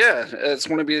 Yeah, it's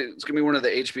gonna be one of the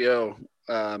HBO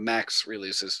Max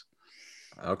releases.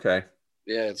 Okay.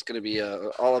 Yeah, it's gonna be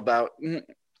all about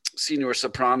Senior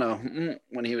Soprano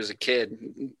when he was a kid,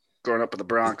 growing up in the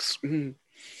Bronx. Okay.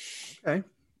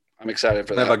 I'm excited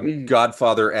for that. Have a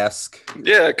Godfather-esque.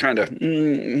 Yeah, kind of.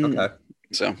 Okay.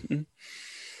 So.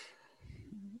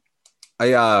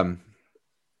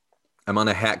 I'm on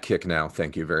a hat kick now.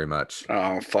 Thank you very much.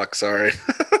 Oh fuck! Sorry.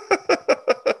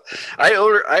 I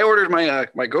ordered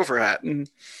my Gopher hat.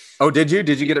 Oh, did you?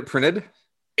 Did you get it printed?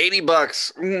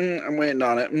 $80. I'm waiting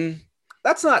on it.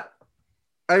 That's not.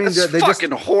 I mean, that's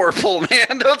fucking horrible,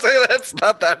 man. Don't say that's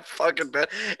not that fucking bad.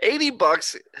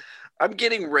 $80. I'm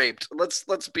getting raped.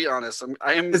 Let's be honest.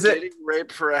 I am getting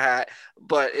raped for a hat,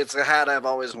 but it's a hat I've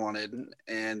always wanted.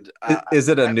 And is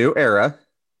it a new era?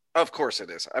 Of course it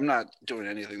is. I'm not doing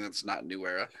anything that's not new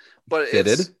era. But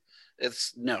fitted?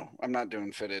 It's no. I'm not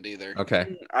doing fitted either.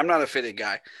 Okay. I'm not a fitted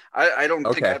guy. I don't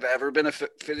think I've ever been a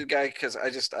fitted guy because I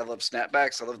love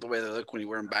snapbacks. I love the way they look when you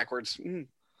wear them backwards.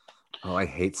 Oh, I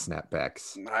hate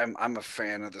snapbacks. I'm a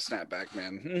fan of the snapback,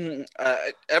 man.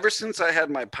 Ever since I had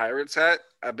my Pirates hat,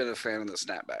 I've been a fan of the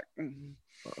snapback.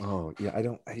 Oh yeah,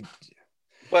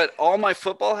 But all my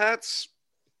football hats,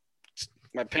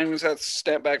 my Penguins hats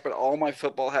snapback, but all my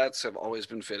football hats have always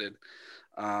been fitted.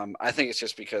 I think it's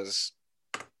just because,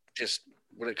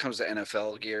 when it comes to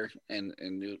NFL gear and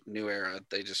new era,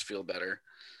 they just feel better.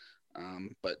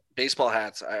 But baseball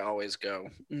hats, I always go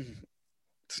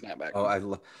snapback. Oh,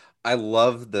 I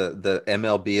love the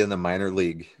MLB and the minor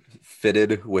league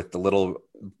fitted with the little,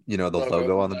 the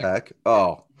logo on the back.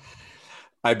 Oh,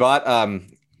 I bought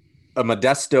A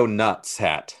Modesto Nuts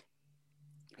hat.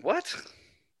 What?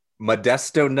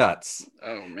 Modesto Nuts.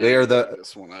 Oh man, They are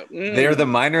this one up. They're the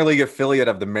minor league affiliate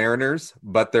of the Mariners,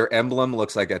 but their emblem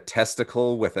looks like a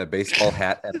testicle with a baseball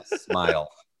hat and a smile.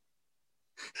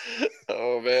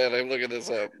 Oh man, I'm looking this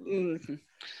up. The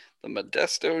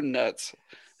Modesto Nuts.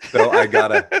 So I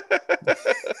gotta.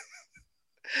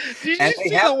 Did you see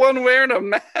the one wearing a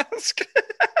mask?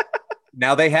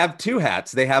 Now they have two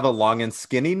hats. They have a long and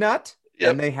skinny nut,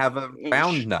 and they have a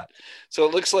round nut. So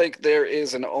it looks like there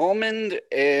is an almond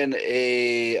and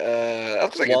that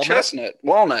looks like walnut? a chestnut.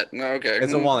 Walnut. Okay.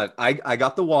 It's a walnut. I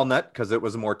got the walnut because it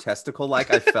was more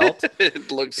testicle-like, I felt.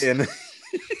 It looks...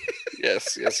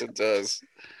 Yes, it does.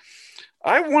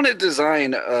 I want to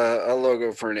design a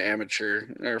logo for an amateur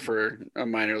or for a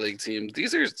minor league team.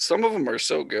 Some of them are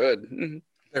so good.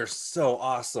 They're so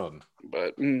awesome.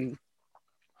 But and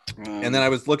then I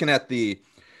was looking at the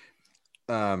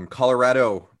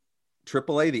Colorado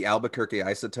AAA, the Albuquerque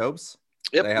Isotopes.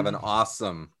 Yep. They have an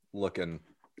awesome looking.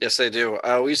 Yes, they do.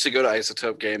 We used to go to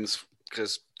Isotope games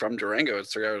because from Durango,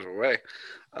 it's 3 hours away.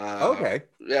 Okay.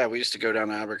 Yeah, we used to go down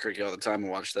to Albuquerque all the time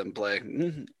and watch them play.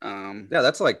 Yeah,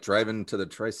 that's like driving to the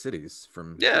Tri-Cities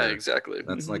from. Yeah, here. Exactly.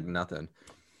 That's like nothing.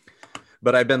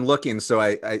 But I've been looking, so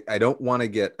I don't want to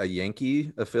get a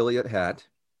Yankee affiliate hat,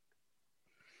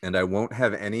 and I won't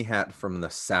have any hat from the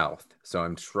South. So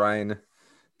I'm trying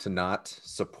to not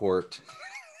support.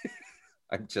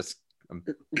 I'm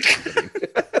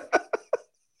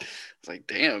It's like,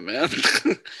 damn, man.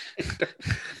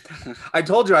 I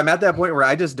told you I'm at that point where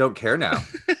I just don't care now.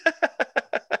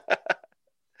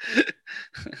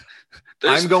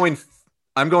 I'm going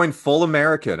full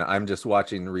American. I'm just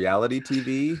watching reality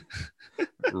TV,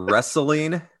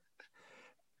 wrestling,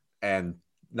 and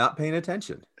not paying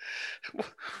attention.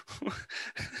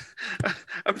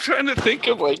 I'm trying to think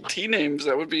of like team names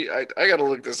that would be. I gotta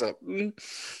look this up.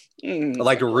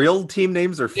 Like real team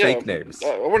names or fake names?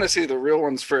 I want to see the real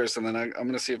ones first, and then I'm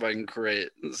going to see if I can create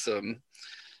some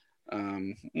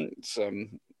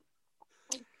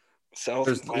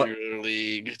South Minor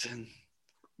League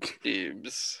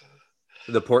teams.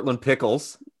 The Portland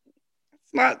Pickles.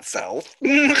 It's not South.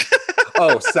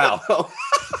 Oh, South.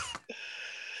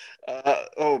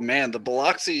 Oh man, the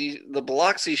Biloxi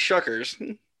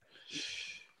Shuckers.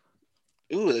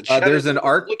 Ooh, the there's an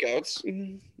Lookouts.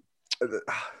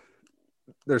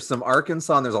 There's some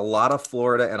Arkansas, and there's a lot of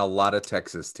Florida and a lot of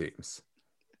Texas teams.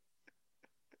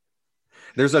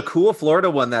 There's a cool Florida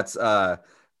one that's a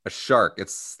shark.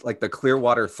 It's like the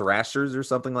Clearwater Thrashers or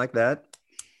something like that.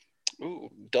 Ooh,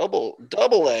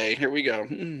 double A. Here we go.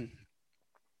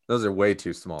 Those are way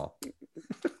too small.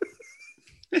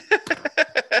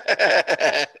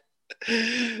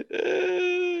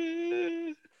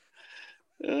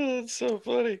 Oh, it's so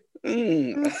funny.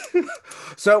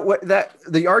 So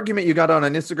the argument you got on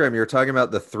Instagram, you were talking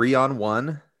about the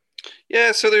 3-on-1.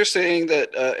 Yeah, so they're saying that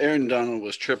Aaron Donald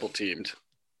was triple teamed.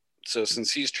 So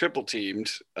since he's triple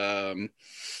teamed,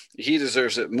 he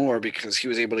deserves it more because he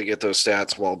was able to get those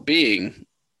stats while being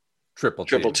triple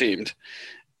teamed.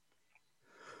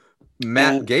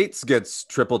 Matt Gates gets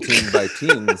triple teamed by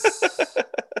teams.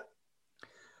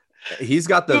 He's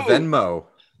got the Venmo.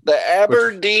 The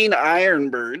Aberdeen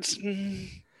Ironbirds.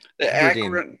 The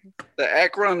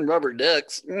Akron Rubber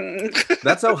Ducks.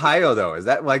 That's Ohio, though. Is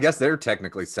that? Well, I guess they're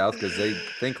technically South because they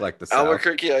think like the South.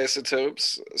 Albuquerque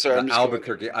Isotopes. Sorry, the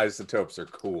Albuquerque Isotopes are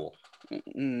cool.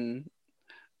 The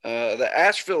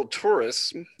Asheville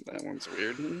Tourists. That one's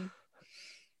weird.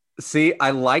 See,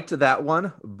 I liked that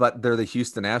one, but they're the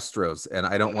Houston Astros, and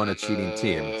I don't want a cheating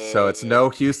team. So it's no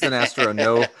Houston Astro,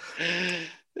 no.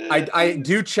 I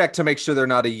do check to make sure they're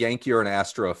not a Yankee or an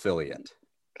Astro affiliate.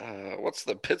 What's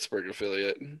the Pittsburgh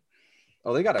affiliate?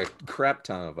 Oh, they got a crap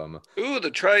ton of them. Ooh,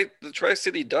 the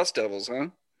Tri-City Dust Devils, huh?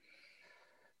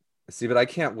 See, but I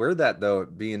can't wear that though.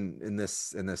 Being in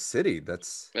this city,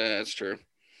 that's true.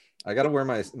 I got to wear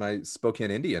my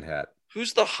Spokane Indian hat.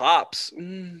 Who's the Hops?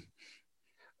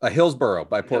 Hillsboro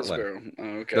by Portland. Hillsboro.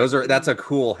 Oh, okay. That's a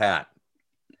cool hat.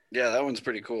 Yeah, that one's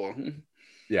pretty cool.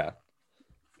 Yeah.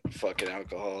 Fucking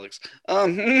alcoholics.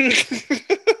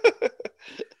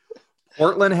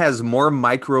 Portland has more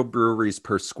microbreweries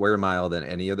per square mile than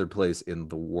any other place in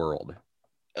the world.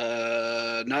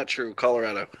 Not true.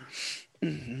 Colorado.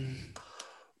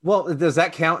 Well, does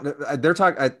that count? They're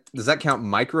talking. Does that count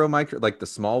micro like the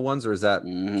small ones, or does that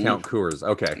count Coors?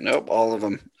 Okay. Nope, all of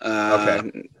them.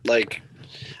 Okay.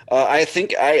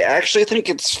 I actually think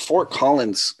it's Fort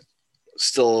Collins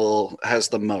still has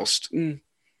the most.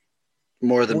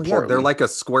 More than Portland. They're like a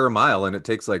square mile, and it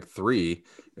takes like 3.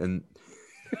 And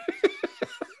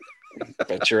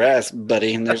Bet your ass,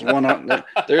 buddy. And there's one on.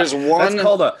 There's one. That's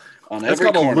called on that's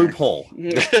every called corner. a loophole.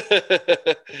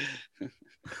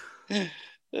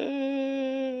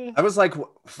 I was like,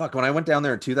 fuck, when I went down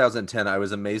there in 2010, I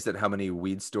was amazed at how many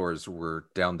weed stores were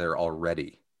down there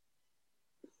already.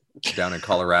 Down in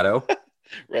Colorado.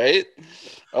 Right?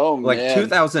 Oh, like man.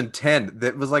 2010,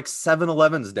 that was like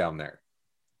 7-Elevens down there.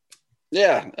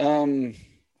 Yeah.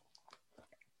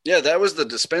 Yeah, that was the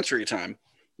dispensary time.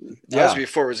 That was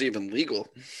before it was even legal.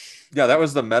 Yeah, that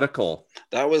was the medical.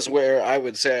 That was where I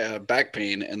would say I have back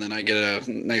pain, and then I get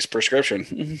a nice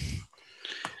prescription.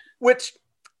 Which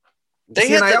they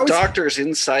had the doctors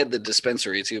inside the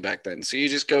dispensary too back then. So you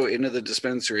just go into the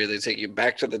dispensary, they take you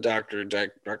back to the doctor.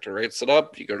 Doctor writes it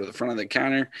up. You go to the front of the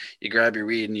counter, you grab your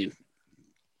weed, and you.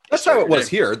 That's how it was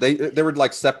here. They were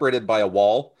like separated by a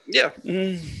wall. Yeah.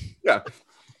 Yeah.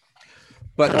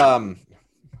 But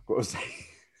what was that?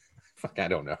 Fuck, I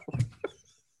don't know.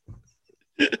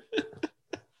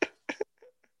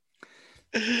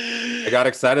 I got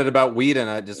excited about weed and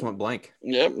I just went blank.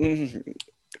 Yep.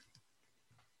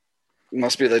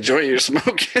 Must be the joint you're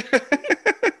smoking.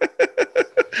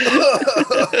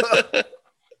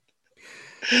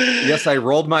 Yes, I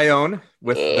rolled my own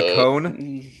with the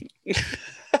cone.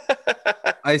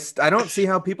 I don't see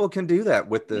how people can do that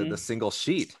with the single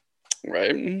sheet.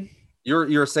 Right.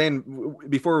 You're saying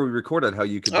before we recorded how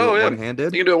you could do it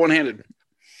one-handed? You can do it one-handed.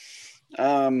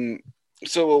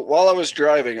 So while I was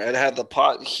driving, I'd have the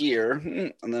pot here,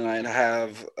 and then I'd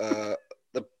have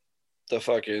the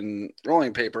fucking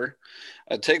rolling paper.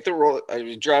 I'd take the roll. I'd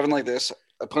be driving like this.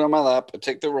 I put it on my lap. I'd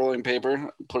take the rolling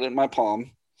paper, put it in my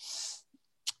palm,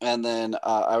 and then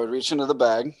I would reach into the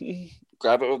bag,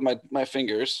 grab it with my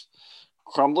fingers,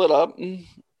 crumble it up in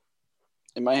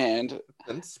my hand,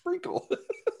 and sprinkle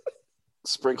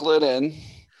it in,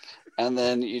 and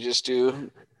then you just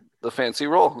do the fancy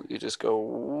roll. You just go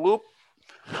whoop,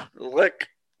 lick,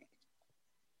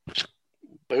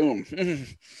 boom.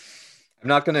 I'm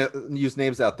not going to use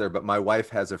names out there, but my wife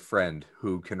has a friend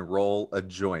who can roll a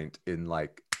joint in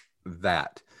like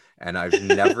that. And I've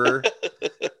never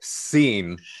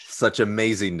seen such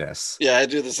amazingness. Yeah, I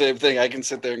do the same thing. I can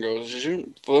sit there and go,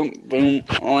 boom, boom,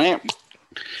 oh,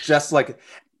 just like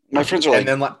my friends are like,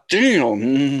 then like,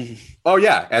 damn. Oh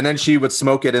yeah, and then she would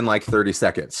smoke it in like 30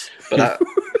 seconds. But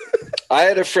I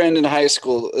had a friend in high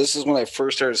school. This is when I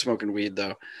first started smoking weed,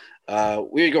 though.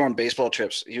 We would go on baseball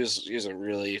trips. He was a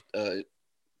really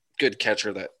good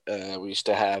catcher that we used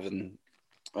to have, and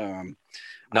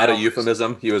not a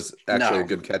euphemism. He was actually a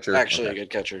good catcher. Actually, a good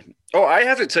catcher. Oh, I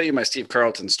have to tell you my Steve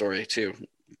Carlton story too.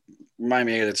 Remind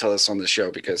me to tell this on the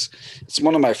show because it's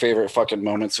one of my favorite fucking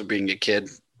moments of being a kid.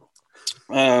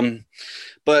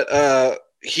 But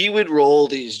he would roll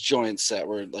these joints that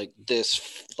were like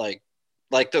this, like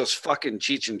those fucking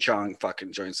Cheech and Chong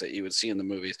fucking joints that you would see in the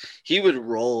movies. He would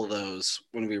roll those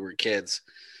when we were kids.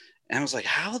 And I was like,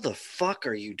 how the fuck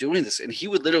are you doing this? And he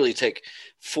would literally take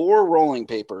 4 rolling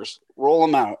papers, roll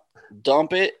them out,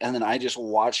 dump it, and then I just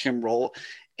watch him roll.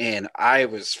 And I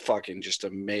was fucking just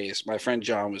amazed. My friend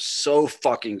John was so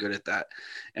fucking good at that.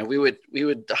 And we would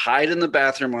hide in the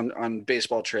bathroom on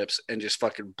baseball trips and just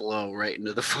fucking blow right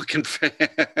into the fucking fan.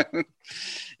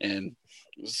 And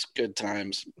it was good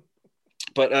times.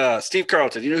 But Steve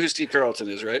Carlton, you know who Steve Carlton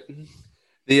is, right?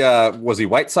 Was he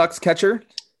White Sox catcher?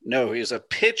 No, he was a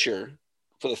pitcher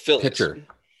for the Phillies. Pitcher.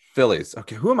 Phillies.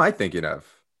 Okay, who am I thinking of?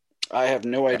 I have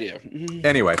no idea.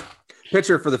 Anyway,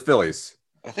 pitcher for the Phillies.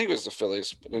 I think it was the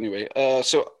Phillies. But anyway,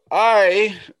 so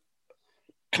I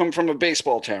come from a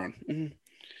baseball town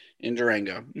in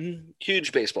Durango.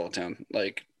 Huge baseball town.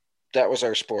 Like, that was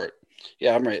our sport.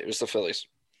 Yeah, I'm right. It was the Phillies.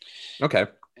 Okay.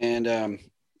 And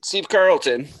Steve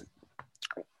Carlton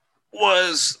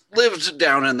lived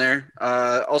down in there.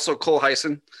 Also Cole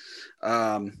Hyson.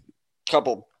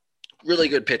 Couple really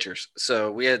good pitchers.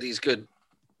 So we had these good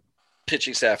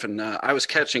pitching staff, and I was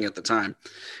catching at the time.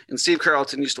 And Steve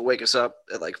Carlton used to wake us up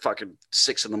at like fucking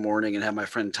 6 a.m. and have my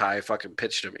friend Ty fucking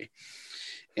pitch to me.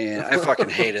 And I fucking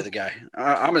hated the guy.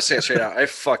 I'm gonna say it straight out. I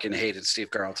fucking hated Steve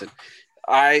Carlton.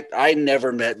 I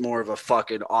never met more of a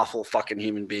fucking awful fucking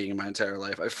human being in my entire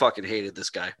life. I fucking hated this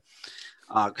guy.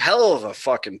 Hell of a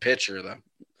fucking pitcher though.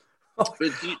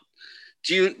 But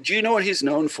do you know what he's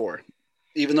known for?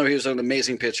 Even though he was an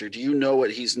amazing pitcher, do you know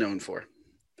what he's known for?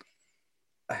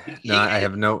 No, I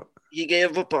have no. He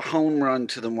gave up a home run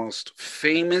to the most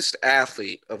famous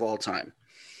athlete of all time.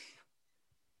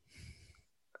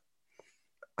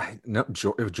 No,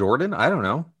 Jordan? I don't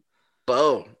know.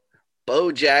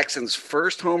 Bo Jackson's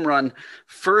first home run,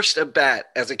 first at bat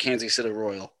as a Kansas City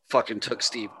Royal, fucking took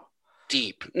Steve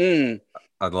deep.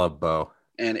 I love Bo.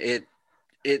 And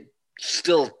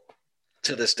still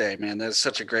to this day, man, that's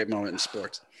such a great moment in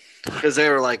sports. Because they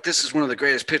were like, this is one of the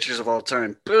greatest pitchers of all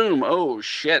time. Boom. Oh,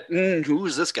 shit. Who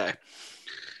is this guy?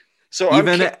 So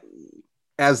even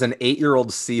as an 8-year-old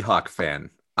Seahawk fan,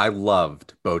 I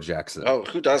loved Bo Jackson. Oh,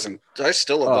 who doesn't? I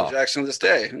still love Bo Jackson to this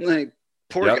day. Like,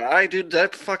 poor guy, dude,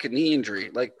 that fucking knee injury,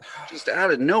 like just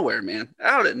out of nowhere, man.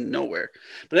 Out of nowhere.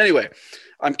 But anyway,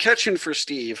 I'm catching for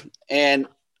Steve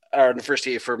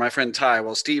for my friend Ty,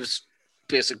 while Steve's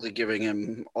basically giving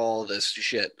him all this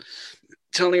shit,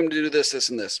 telling him to do this, this,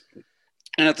 and this.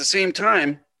 And at the same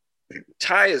time,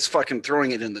 Ty is fucking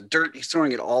throwing it in the dirt. He's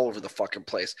throwing it all over the fucking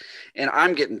place. And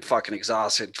I'm getting fucking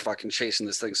exhausted fucking chasing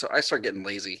this thing. So I start getting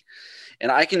lazy.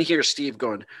 And I can hear Steve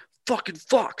going, fucking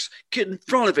Fox, get in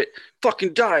front of it.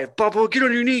 Fucking dive. Blah, blah, get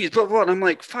on your knees. Blah, blah. And I'm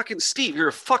like, fucking Steve, you're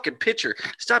a fucking pitcher.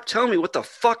 Stop telling me what the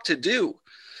fuck to do.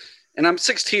 And I'm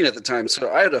 16 at the time.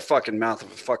 So I had a fucking mouth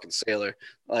of a fucking sailor.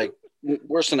 Like,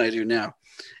 worse than I do now.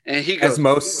 And he goes, as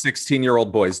most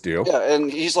 16-year-old boys do. Yeah,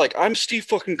 and he's like, I'm Steve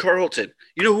fucking Carlton.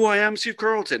 You know who I am, Steve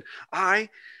Carlton?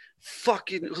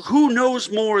 Who knows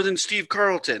more than Steve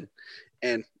Carlton?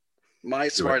 And my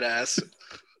smart ass,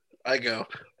 I go,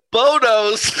 Bo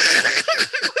knows.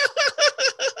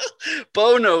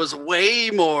 Bo knows way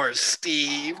more,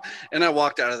 Steve. And I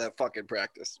walked out of that fucking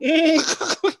practice.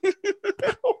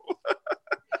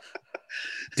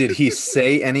 Did he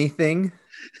say anything?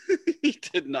 He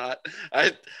did not.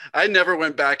 I never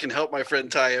went back and helped my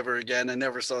friend Ty ever again. I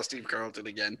never saw Steve Carlton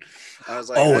again. I was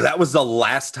like, that was the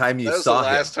last time you saw him. That was the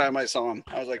last time I saw him.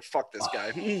 I was like, fuck this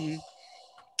guy.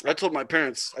 I told my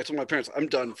parents, I'm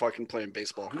done fucking playing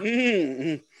baseball.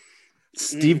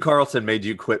 Steve Carlton made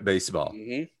you quit baseball.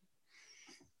 Mm-hmm.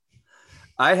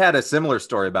 I had a similar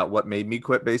story about what made me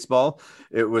quit baseball.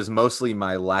 It was mostly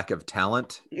my lack of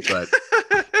talent, but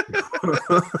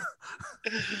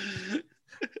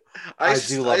I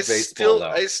do love baseball. Though.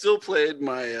 I still played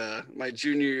my my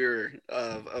junior year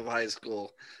of high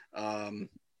school,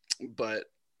 but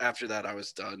after that I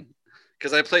was done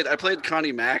because I played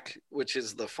Connie Mack, which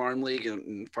is the farm league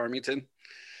in Farmington,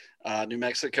 New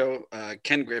Mexico.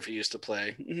 Ken Griffey used to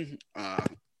play there.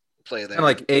 Kind of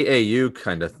like AAU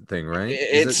kind of thing, right?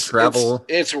 Is it travel?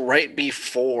 It's right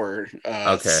before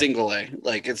single A.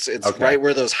 Like it's right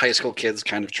where those high school kids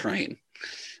kind of train.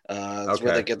 That's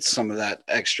where they get some of that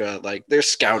extra, like they're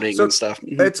scouting and stuff.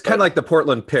 It's kind of like the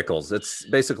Portland Pickles. It's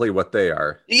basically what they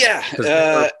are. Yeah.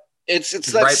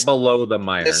 It's right below the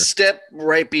minor. A step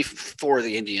right before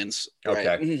the Indians.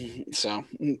 Okay.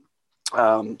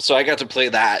 Right? So I got to play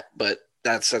that, but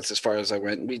that's as far as I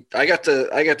went. I got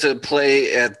to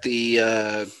play at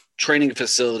the training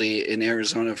facility in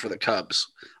Arizona for the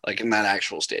Cubs, like in that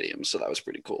actual stadium. So that was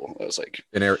pretty cool. I was like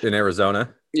in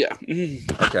Arizona. Yeah.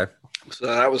 Okay. So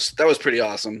that was pretty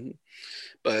awesome.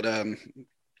 But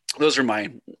those are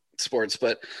my sports.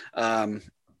 But Cole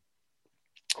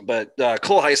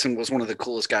Heisen was one of the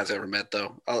coolest guys I ever met,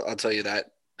 though. I'll tell you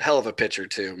that. Hell of a pitcher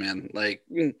too, man. Like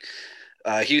he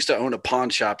used to own a pawn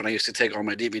shop, and I used to take all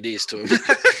my DVDs to him.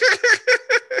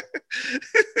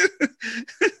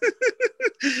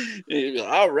 He'd be like,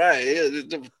 all right,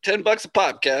 $10 a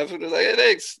pop, Kev. And I was like,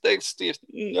 hey, thanks, Steve.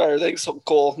 All right, thanks,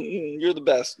 Cole. You're the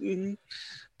best.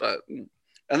 But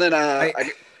and then I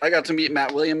got to meet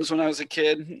Matt Williams when I was a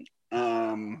kid.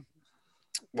 One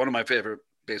of my favorite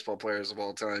baseball players of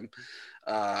all time.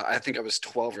 I think I was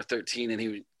 12 or 13, and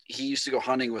he used to go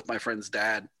hunting with my friend's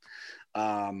dad.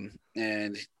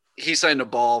 And he signed a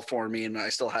ball for me, and I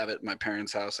still have it in my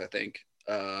parents' house, I think.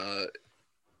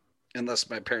 Unless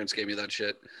my parents gave me that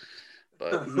shit.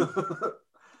 But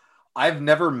I've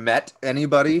never met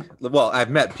anybody. Well, I've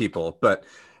met people, but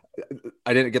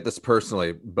I didn't get this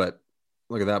personally. But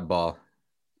look at that ball.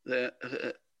 I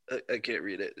can't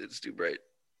read it. It's too bright.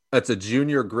 That's a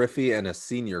junior Griffey and a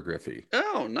senior Griffey.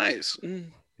 Oh, nice.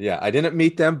 Yeah, I didn't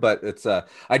meet them, but it's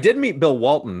I did meet Bill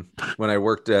Walton when I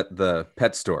worked at the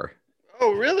pet store.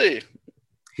 Oh, really?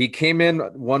 He came in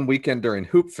one weekend during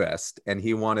Hoop Fest, and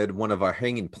he wanted one of our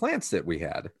hanging plants that we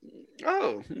had.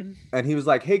 Oh. And he was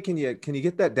like, "Hey, can you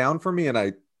get that down for me?" And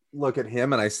I look at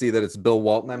him and I see that it's Bill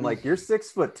Walton. I'm like, "You're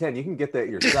 6'10". You can get that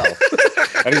yourself."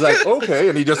 And he's like, "Okay."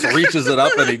 And he just reaches it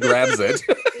up and he grabs it.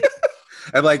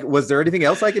 I'm like, "Was there anything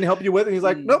else I can help you with?" And he's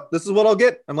like, "Nope, this is what I'll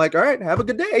get." I'm like, "All right, have a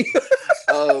good day."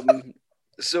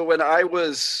 So when I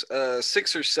was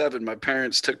 6 or 7, my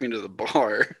parents took me to the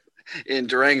bar in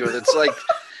Durango. It's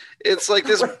like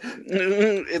this.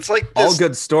 All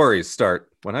good stories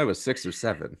start when I was 6 or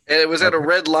 7. And it was at a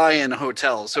Red Lion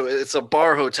hotel. So it's a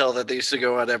bar hotel that they used to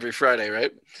go at every Friday,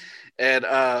 right? And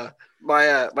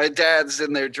my dad's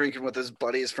in there drinking with his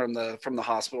buddies from the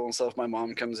hospital and stuff. My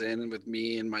mom comes in with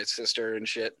me and my sister and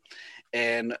shit.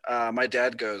 And my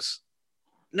dad goes,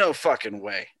 "No fucking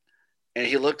way." And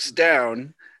he looks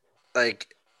down,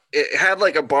 like it had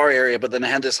like a bar area, but then it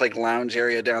had this like lounge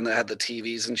area down that had the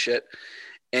TVs and shit.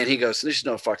 And he goes, "There's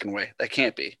no fucking way. That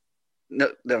can't be."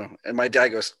 No. And my dad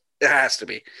goes, "It has to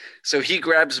be." So he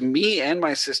grabs me and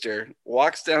my sister,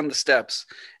 walks down the steps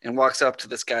and walks up to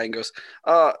this guy and goes,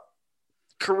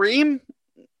 "Kareem?"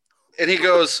 And he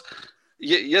goes,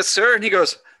 "Yes, sir." And he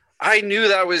goes, "I knew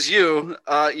that was you.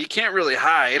 You can't really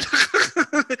hide."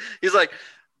 He's like,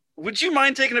 "Would you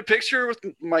mind taking a picture with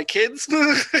my kids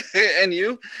and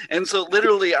you?" And so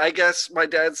literally, I guess my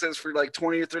dad says for like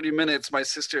 20 or 30 minutes, my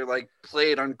sister like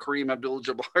played on Kareem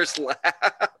Abdul-Jabbar's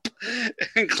lap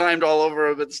and climbed all over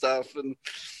him and stuff. And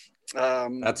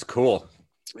that's cool.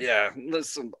 Yeah, that's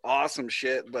some awesome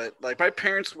shit. But like my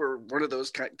parents were one of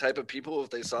those type of people. If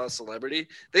they saw a celebrity,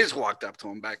 they just walked up to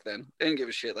him back then. They didn't give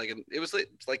a shit. Like it was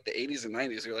like the 80s and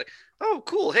 90s. They were like, "Oh,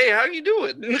 cool. Hey, how you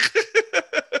doing?"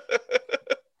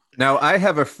 Now I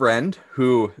have a friend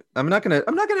who I'm not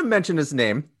gonna mention his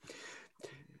name.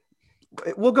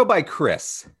 We'll go by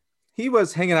Chris. He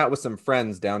was hanging out with some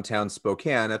friends downtown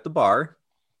Spokane at the bar,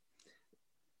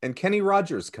 and Kenny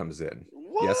Rogers comes in.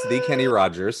 What? Yes, the Kenny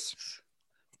Rogers.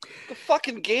 The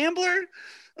fucking gambler?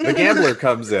 The gambler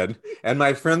comes in, and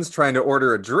my friend's trying to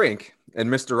order a drink, and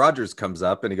Mr. Rogers comes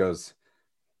up and he goes,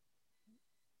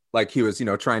 like he was,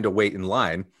 trying to wait in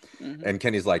line. Mm-hmm. And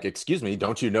Kenny's like, "Excuse me,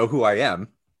 don't you know who I am?"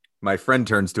 My friend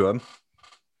turns to him.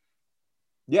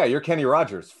 "Yeah, you're Kenny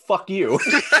Rogers. Fuck you."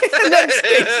 And then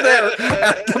stays there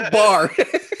at the bar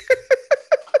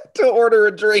to order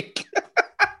a drink.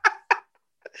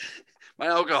 My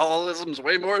alcoholism's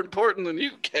way more important than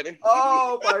you, Kenny.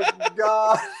 Oh my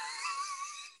God.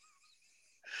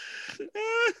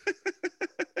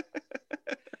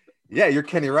 "Yeah, you're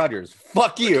Kenny Rogers.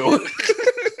 Fuck you."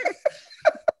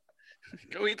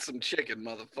 Go eat some chicken,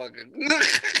 motherfucker.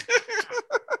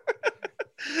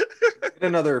 Get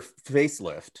another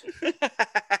facelift.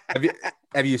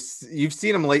 You've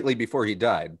seen him lately before he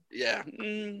died? Yeah.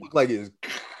 Look like he's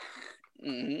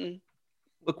mm-hmm.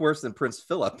 Look worse than Prince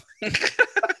Philip.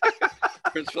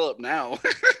 Prince Philip now.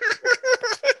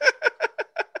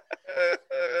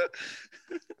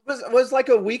 It was like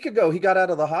a week ago he got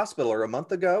out of the hospital, or a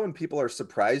month ago, and people are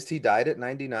surprised he died at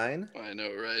 99. I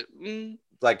know, right?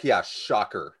 Like, yeah,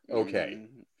 shocker. Okay.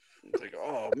 It's like,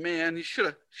 oh man, he should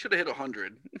have hit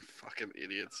 100. Fucking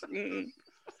idiots.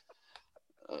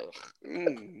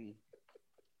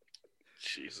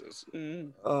 Jesus.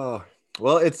 Oh,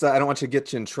 well, it's I don't want to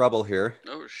get you in trouble here.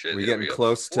 Oh shit. We're getting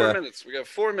close to 4 minutes. We got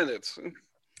 4 minutes.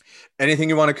 Anything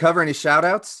you want to cover? Any shout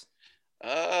outs?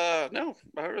 No,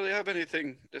 I don't really have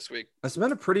anything this week. It's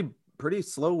been a pretty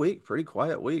slow week, pretty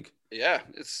quiet week. Yeah,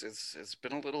 it's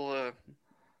been a little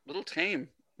tame,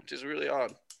 which is really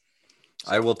odd.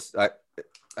 So.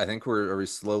 I think are we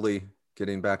slowly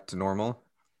getting back to normal?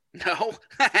 No.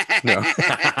 No.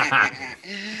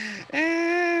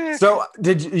 So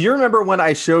did you remember when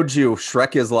I showed you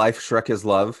Shrek is Life, Shrek is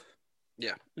Love?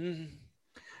 Yeah. Mm-hmm.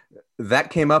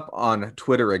 That came up on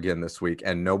Twitter again this week,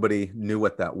 and nobody knew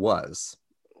what that was.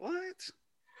 What?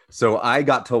 So I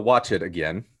got to watch it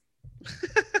again.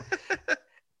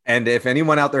 And if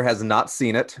anyone out there has not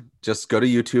seen it, just go to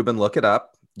YouTube and look it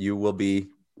up. You will be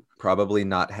probably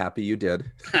not happy you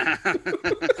did.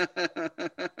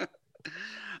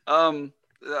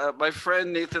 My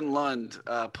friend Nathan Lund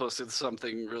posted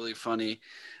something really funny.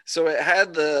 So it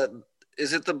had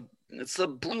it's the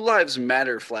Blue Lives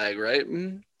Matter flag, right?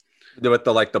 With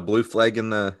the blue flag in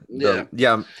the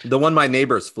one my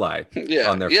neighbors fly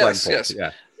on their flagpole. Yes.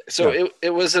 Yeah. So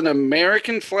it was an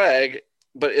American flag,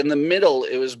 but in the middle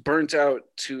it was burnt out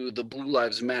to the Blue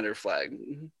Lives Matter flag.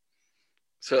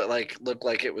 So it looked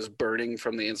like it was burning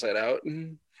from the inside out.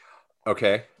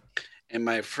 Okay. And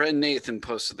my friend Nathan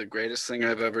posted the greatest thing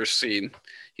I've ever seen.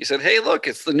 He said, "Hey, look,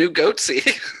 it's the new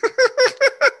Goatsy."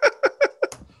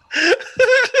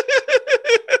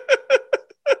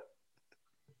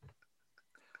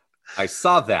 I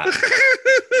saw that.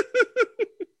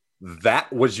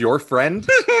 That was your friend?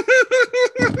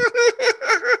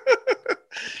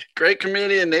 Great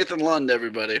comedian Nathan Lund,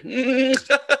 everybody.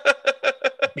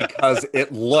 Because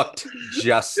it looked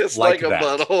just like a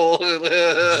butthole.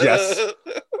 Just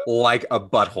like a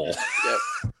butthole.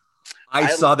 Yep. I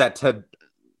saw that.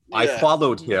 I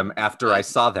followed him after I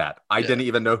saw that. I didn't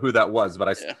even know who that was,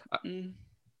 but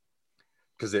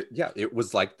because it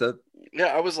was like the.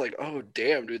 Yeah, I was like, oh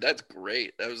damn, dude, that's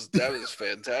great. That was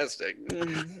fantastic.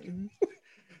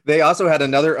 They also had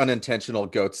another unintentional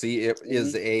goatsy. It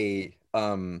is a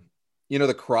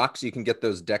the Crocs. You can get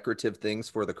those decorative things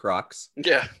for the Crocs.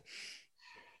 Yeah.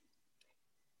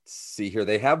 See here,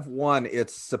 they have one.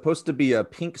 It's supposed to be a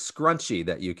pink scrunchie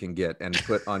that you can get and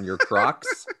put on your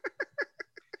Crocs.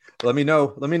 Let me know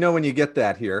when you get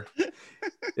that here.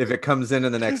 If it comes in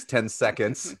the next 10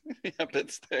 seconds. Yep,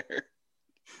 it's there.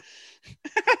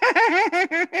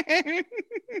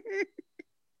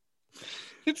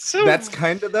 That's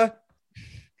kind of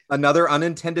another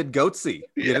unintended goatsy.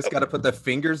 You just got to put the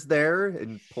fingers there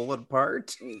and pull it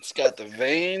apart. It's got the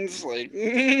veins like.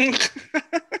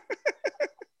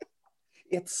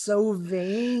 It's so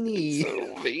veiny.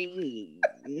 So veiny.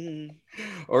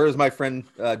 Or as my friend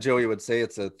Joey would say,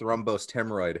 it's a thrombosed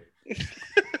hemorrhoid.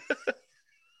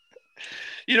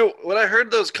 When I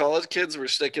heard those college kids were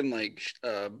sticking like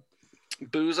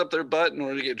booze up their butt in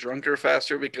order to get drunker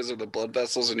faster because of the blood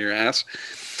vessels in your ass,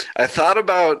 I thought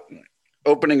about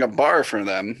opening a bar for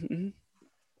them,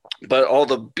 but all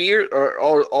the beer or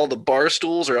all the bar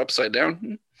stools are upside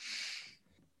down,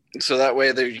 so that way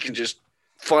you can just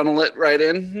funnel it right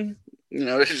in.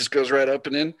 It just goes right up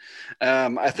and in.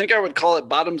 I think I would call it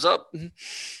bottoms up.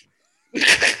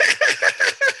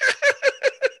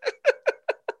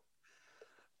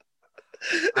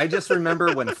 I just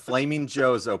remember when Flaming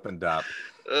Joe's opened up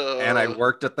and I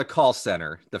worked at the call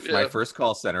center, my first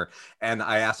call center. And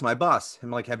I asked my boss,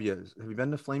 I'm like, have you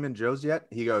been to Flaming Joe's yet?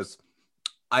 He goes,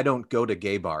 I don't go to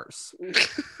gay bars.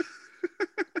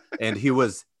 And he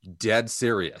was dead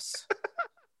serious.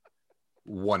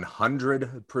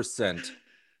 100%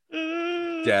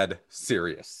 dead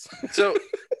serious. So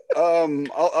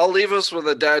I'll leave us with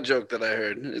a dad joke that I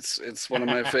heard. It's one of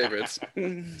my favorites.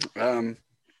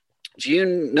 Do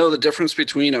you know the difference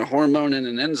between a hormone and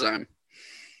an enzyme?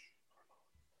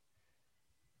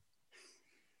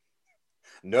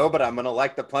 No, but I'm gonna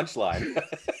like the punchline.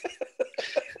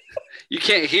 You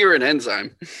can't hear an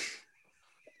enzyme.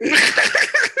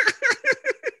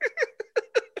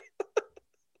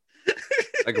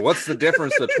 Like, what's the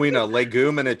difference between a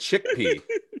legume and a chickpea?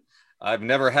 I've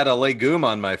never had a legume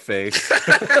on my face.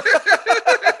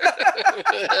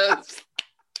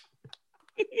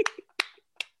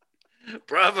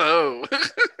 Bravo.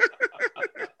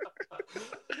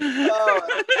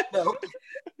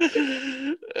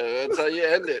 That's how you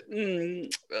end it.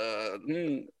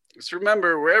 Just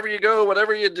remember, wherever you go,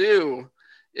 whatever you do,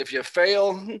 if you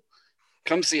fail,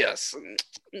 come see us.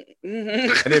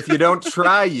 And if you don't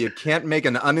try, you can't make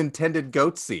an unintended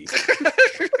goatsy.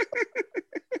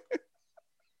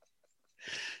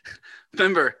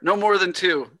 Remember, no more than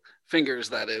 2 fingers,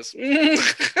 that is.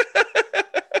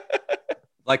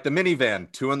 Like the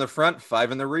minivan, 2 in the front,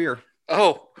 5 in the rear.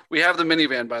 Oh, we have the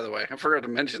minivan, by the way. I forgot to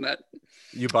mention that.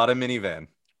 You bought a minivan.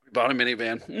 We bought a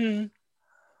minivan.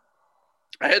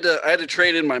 I had to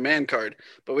trade in my man card,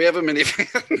 but we have a minivan.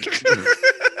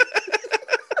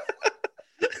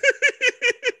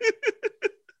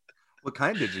 What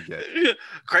kind did you get?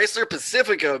 Chrysler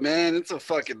Pacifica, man. It's a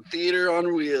fucking theater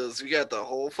on wheels. We got the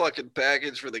whole fucking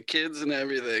package for the kids and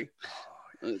everything.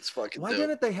 It's fucking Why dope.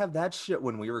 didn't they have that shit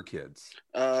when we were kids?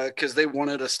 Because they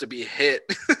wanted us to be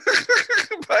hit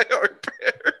by our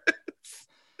parents.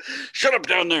 Shut up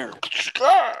down there.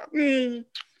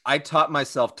 I taught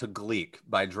myself to gleek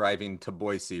by driving to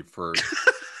Boise for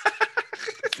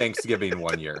Thanksgiving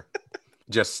one year.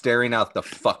 Just staring out the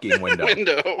fucking window.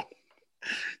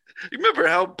 You remember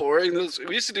how boring those?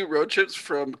 We used to do road trips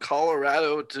from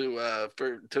Colorado to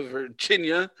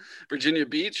Virginia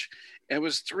Beach. And it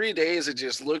was 3 days of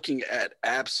just looking at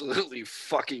absolutely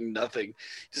fucking nothing.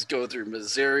 Just go through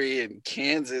Missouri and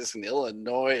Kansas and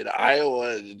Illinois and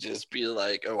Iowa and just be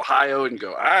like Ohio and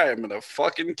go, I am gonna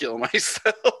fucking kill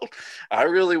myself. I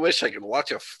really wish I could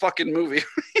watch a fucking movie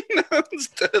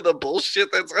instead of the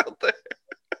bullshit that's out there.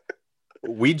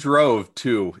 We drove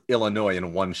to Illinois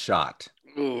in one shot.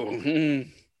 Ooh.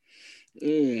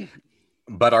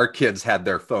 But our kids had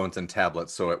their phones and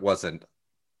tablets, so it wasn't.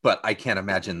 But I can't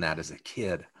imagine that as a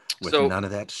kid with none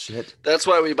of that shit. That's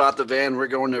why we bought the van. We're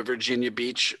going to Virginia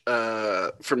Beach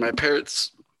for my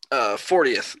parents'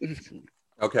 40th.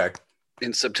 Okay.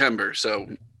 In September. So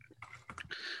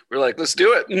we're like, let's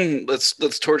do it.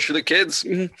 Let's torture the kids.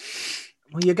 Well,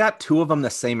 you got 2 of them the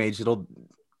same age.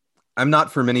 I'm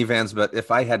not for minivans, but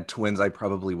if I had twins, I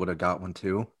probably would have got one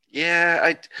too. Yeah,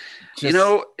 I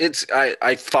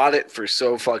fought it for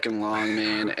so fucking long,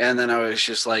 man. And then I was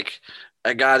just like,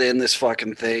 I got in this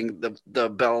fucking thing, the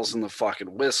bells and the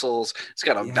fucking whistles. It's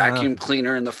got a vacuum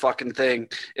cleaner in the fucking thing.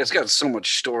 It's got so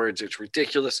much storage. It's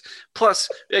ridiculous. Plus,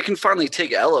 I can finally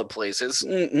take Ella places,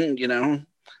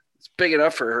 It's big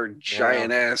enough for her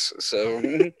giant ass. So,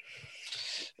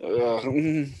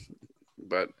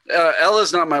 but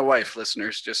Ella's not my wife,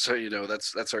 listeners. Just so you know,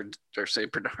 that's our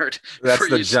Saint Bernard. That's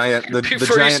the giant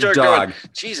dog. Going,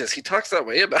 Jesus, he talks that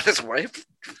way about his wife.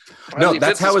 No,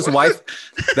 that's how his wife.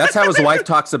 That's how his wife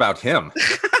talks about him.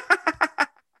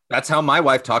 That's how my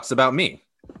wife talks about me.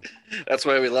 That's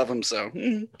why we love him so.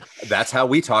 That's how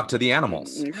we talk to the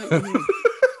animals.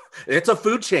 It's a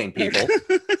food chain, people.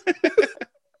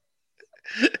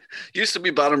 Used to be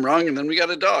bottom rung, and then we got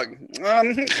a dog.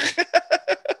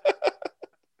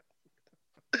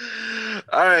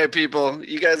 All right, people.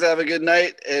 You guys have a good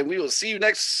night, and we will see you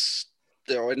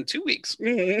in 2 weeks.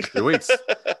 2 weeks.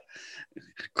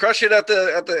 Crush it at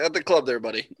the club there,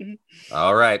 buddy.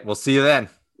 All right. We'll see you then.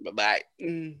 Bye-bye.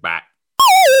 Bye.